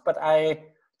once, but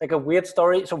like a weird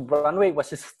story. So Runway was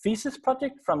his thesis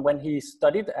project from when he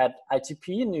studied at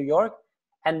ITP in New York,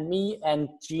 and me and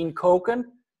Gene Kogan.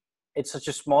 It's such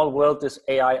a small world, this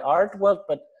AI art world,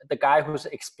 but the guy who's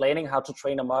explaining how to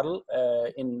train a model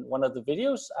in one of the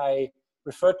videos I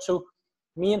referred to,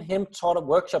 me and him taught a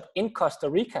workshop in Costa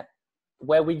Rica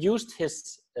where we used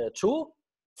his tool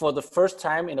for the first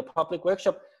time in a public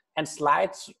workshop, and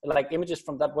slides, like images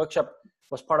from that workshop,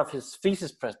 was part of his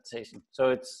thesis presentation. So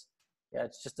it's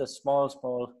just a small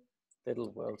little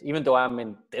world, even though I'm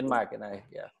in Denmark and I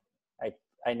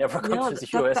never go to the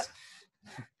US.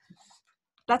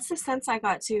 That's the sense I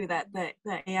got too, that the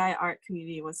AI art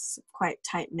community was quite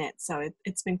tight knit. So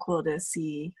it's been cool to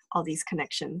see all these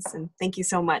connections. And thank you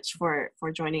so much for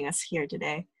joining us here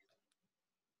today.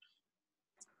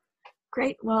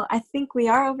 Great. Well, I think we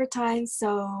are over time.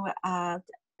 So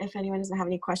if anyone doesn't have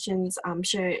any questions, I'm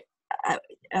sure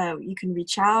you can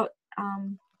reach out.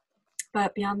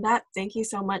 But beyond that, thank you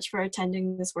so much for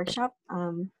attending this workshop.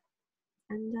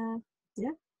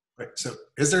 Yeah. Right, so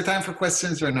is there time for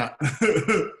questions or not?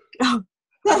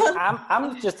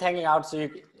 I'm just hanging out, so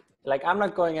I'm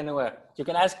not going anywhere. You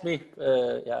can ask me,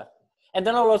 yeah. And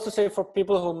then I'll also say for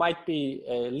people who might be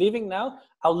leaving now,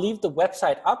 I'll leave the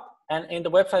website up, and in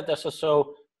the website there's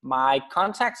also my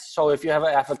contacts. So if you have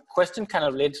a question kind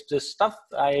of related to this stuff,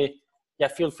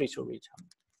 feel free to reach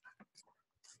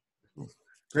out.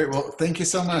 Great. Well, thank you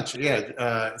so much.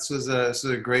 Yeah, this was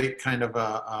a great kind of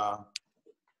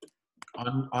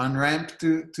on ramp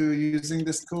to using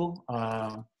this tool,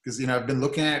 because I've been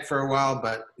looking at it for a while,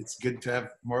 but it's good to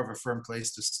have more of a firm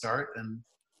place to start, and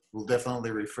we'll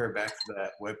definitely refer back to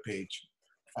that webpage.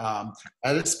 I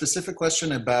had a specific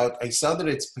question about, I saw that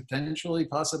it's potentially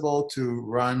possible to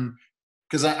run,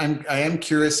 because I am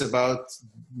curious about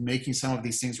making some of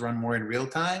these things run more in real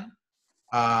time.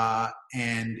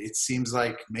 And it seems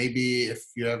like maybe if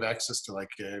you have access to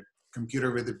like a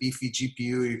computer with a beefy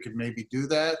GPU, you could maybe do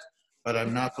that, but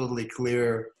I'm not totally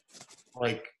clear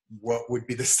like what would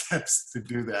be the steps to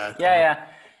do that. Yeah.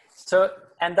 So,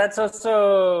 and that's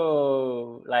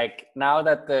also like, now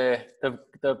that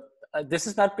this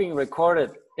is not being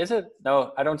recorded, is it?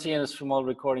 No, I don't see any small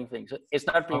recording things. It's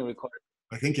not being recorded.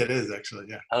 I think it is actually,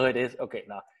 yeah. Oh, it is? Okay,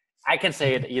 no. I can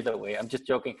say it either way. I'm just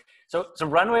joking. So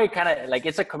Runway kind of like,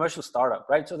 it's a commercial startup,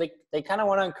 right? So they kind of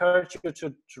want to encourage you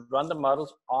to run the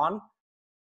models on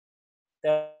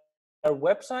their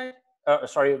website,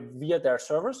 via their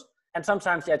servers. And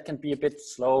sometimes it can be a bit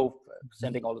slow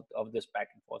sending all of this back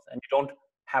and forth. And you don't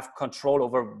have control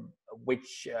over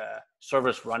which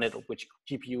servers run it or which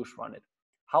GPUs run it.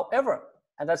 However,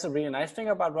 and that's a really nice thing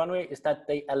about Runway, is that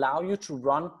they allow you to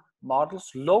run models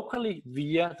locally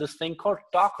via this thing called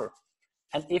Docker.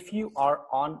 And if you are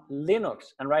on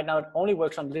Linux, and right now it only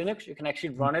works on Linux, you can actually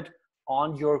run it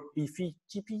on your beefy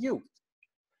GPU.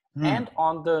 And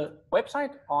on the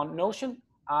website, on Notion,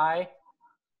 I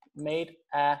made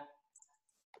a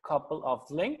couple of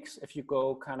links. If you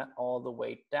go kind of all the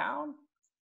way down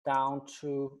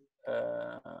to,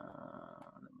 let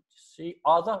me see,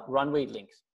 other Runway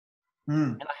links.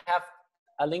 And I have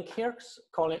a link here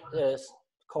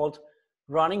called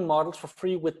Running Models for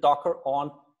Free with Docker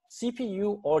on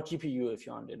CPU or GPU if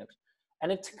you're on Linux. And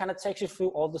it kind of takes you through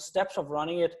all the steps of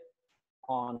running it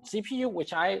on CPU,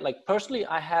 which I like personally,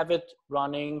 I have it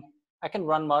running, I can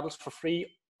run models for free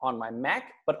on my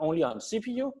Mac, but only on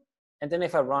CPU. And then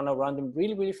if I run them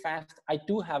really, really fast, I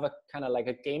do have a kind of like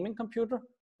a gaming computer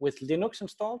with Linux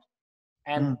installed.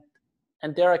 And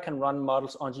there I can run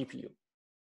models on GPU.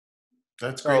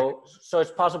 That's great. So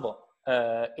it's possible.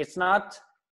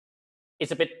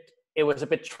 It was a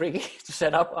bit tricky to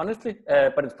set up, honestly,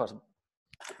 but it's possible.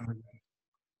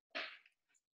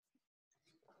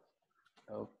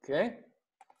 Okay.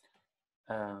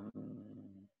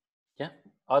 Yeah.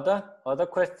 Other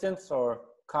questions or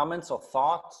comments or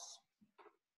thoughts?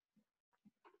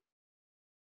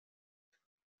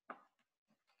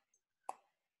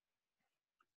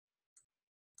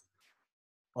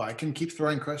 Well, I can keep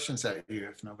throwing questions at you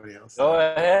if nobody else. Go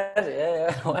ahead.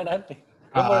 Yeah. Why not?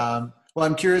 Well,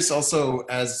 I'm curious also,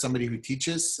 as somebody who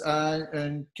teaches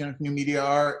kind of new media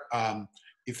art,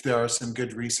 if there are some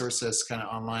good resources, kind of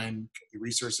online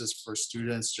resources for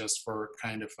students, just for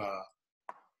kind of,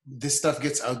 this stuff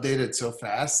gets outdated so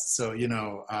fast. So,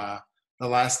 the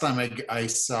last time I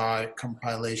saw a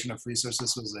compilation of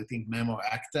resources was, I think, Memo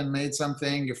Acton made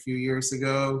something a few years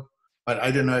ago. But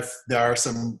I don't know if there are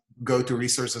some go-to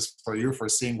resources for you for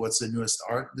seeing what's the newest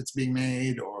art that's being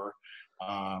made, or,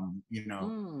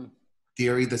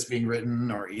 theory that's being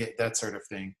written, or that sort of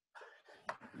thing.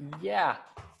 Yeah,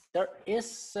 there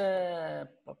is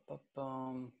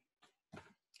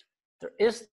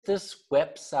this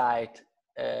website.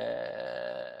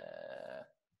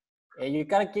 You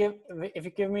gotta if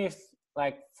you give me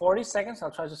like 40 seconds,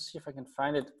 I'll try to see if I can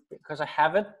find it, because I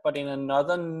have it, but in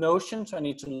another Notion, so I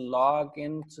need to log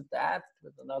into that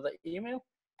with another email,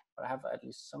 but I have at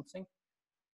least something.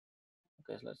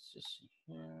 Okay, so let's just see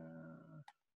here.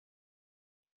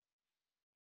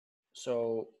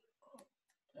 So,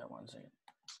 yeah, 1 second.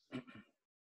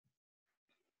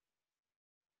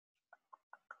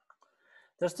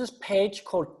 There's this page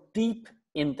called Deep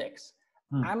Index.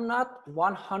 I'm not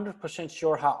 100%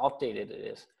 sure how updated it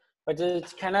is, but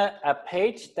it's kind of a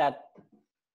page that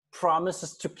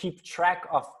promises to keep track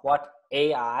of what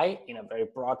AI, in a very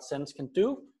broad sense, can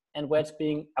do and where it's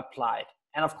being applied.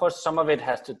 And of course, some of it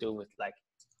has to do with like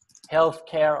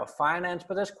healthcare or finance,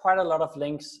 but there's quite a lot of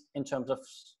links in terms of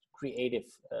creative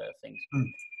things.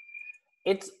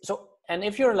 It's so, and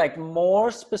if you're like more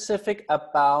specific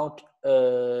about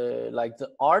like the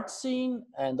art scene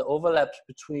and the overlaps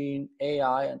between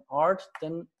AI and art,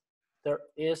 then there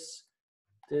is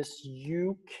this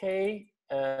UK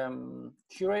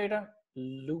curator,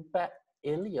 Luba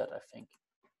Elliott, I think,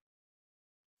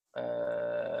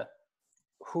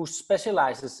 who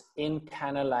specializes in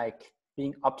kind of like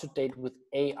being up to date with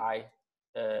AI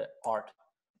art.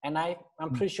 and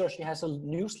I'm pretty sure she has a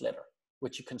newsletter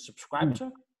which you can subscribe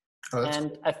to. Oh,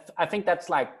 and I think that's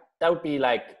like, that would be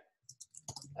like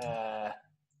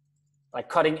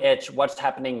cutting edge, what's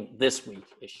happening this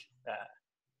week-ish.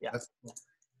 Yeah.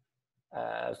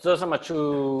 So those are my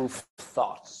two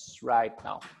thoughts right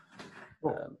now.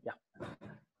 Yeah.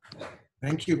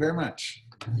 Thank you very much.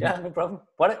 Yeah, no problem.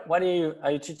 What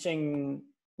are you teaching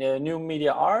new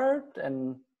media art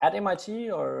and at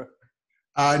MIT or?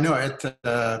 No, at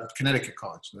Connecticut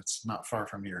College. That's not far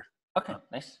from here. Okay,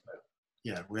 nice.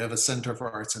 Yeah, we have a Center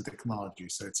for Arts and Technology,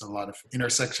 so it's a lot of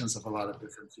intersections of a lot of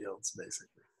different fields,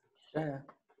 basically. Yeah,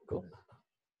 cool.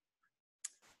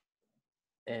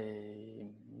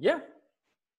 Yeah.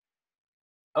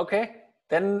 Okay,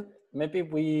 then maybe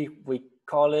we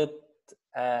call it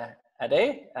a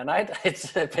day, a night.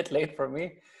 It's a bit late for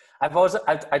me.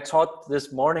 I taught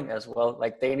this morning as well,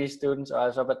 like Danish students. I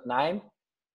was up at 9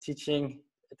 teaching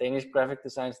Danish graphic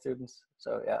design students.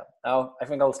 So yeah, now I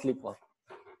think I'll sleep well.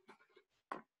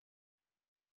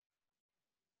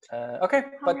 Okay,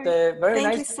 but very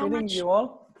Thank you nice so meeting much. you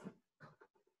all.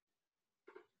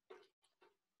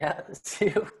 Yeah, see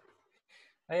you.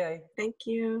 Bye. Thank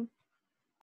you.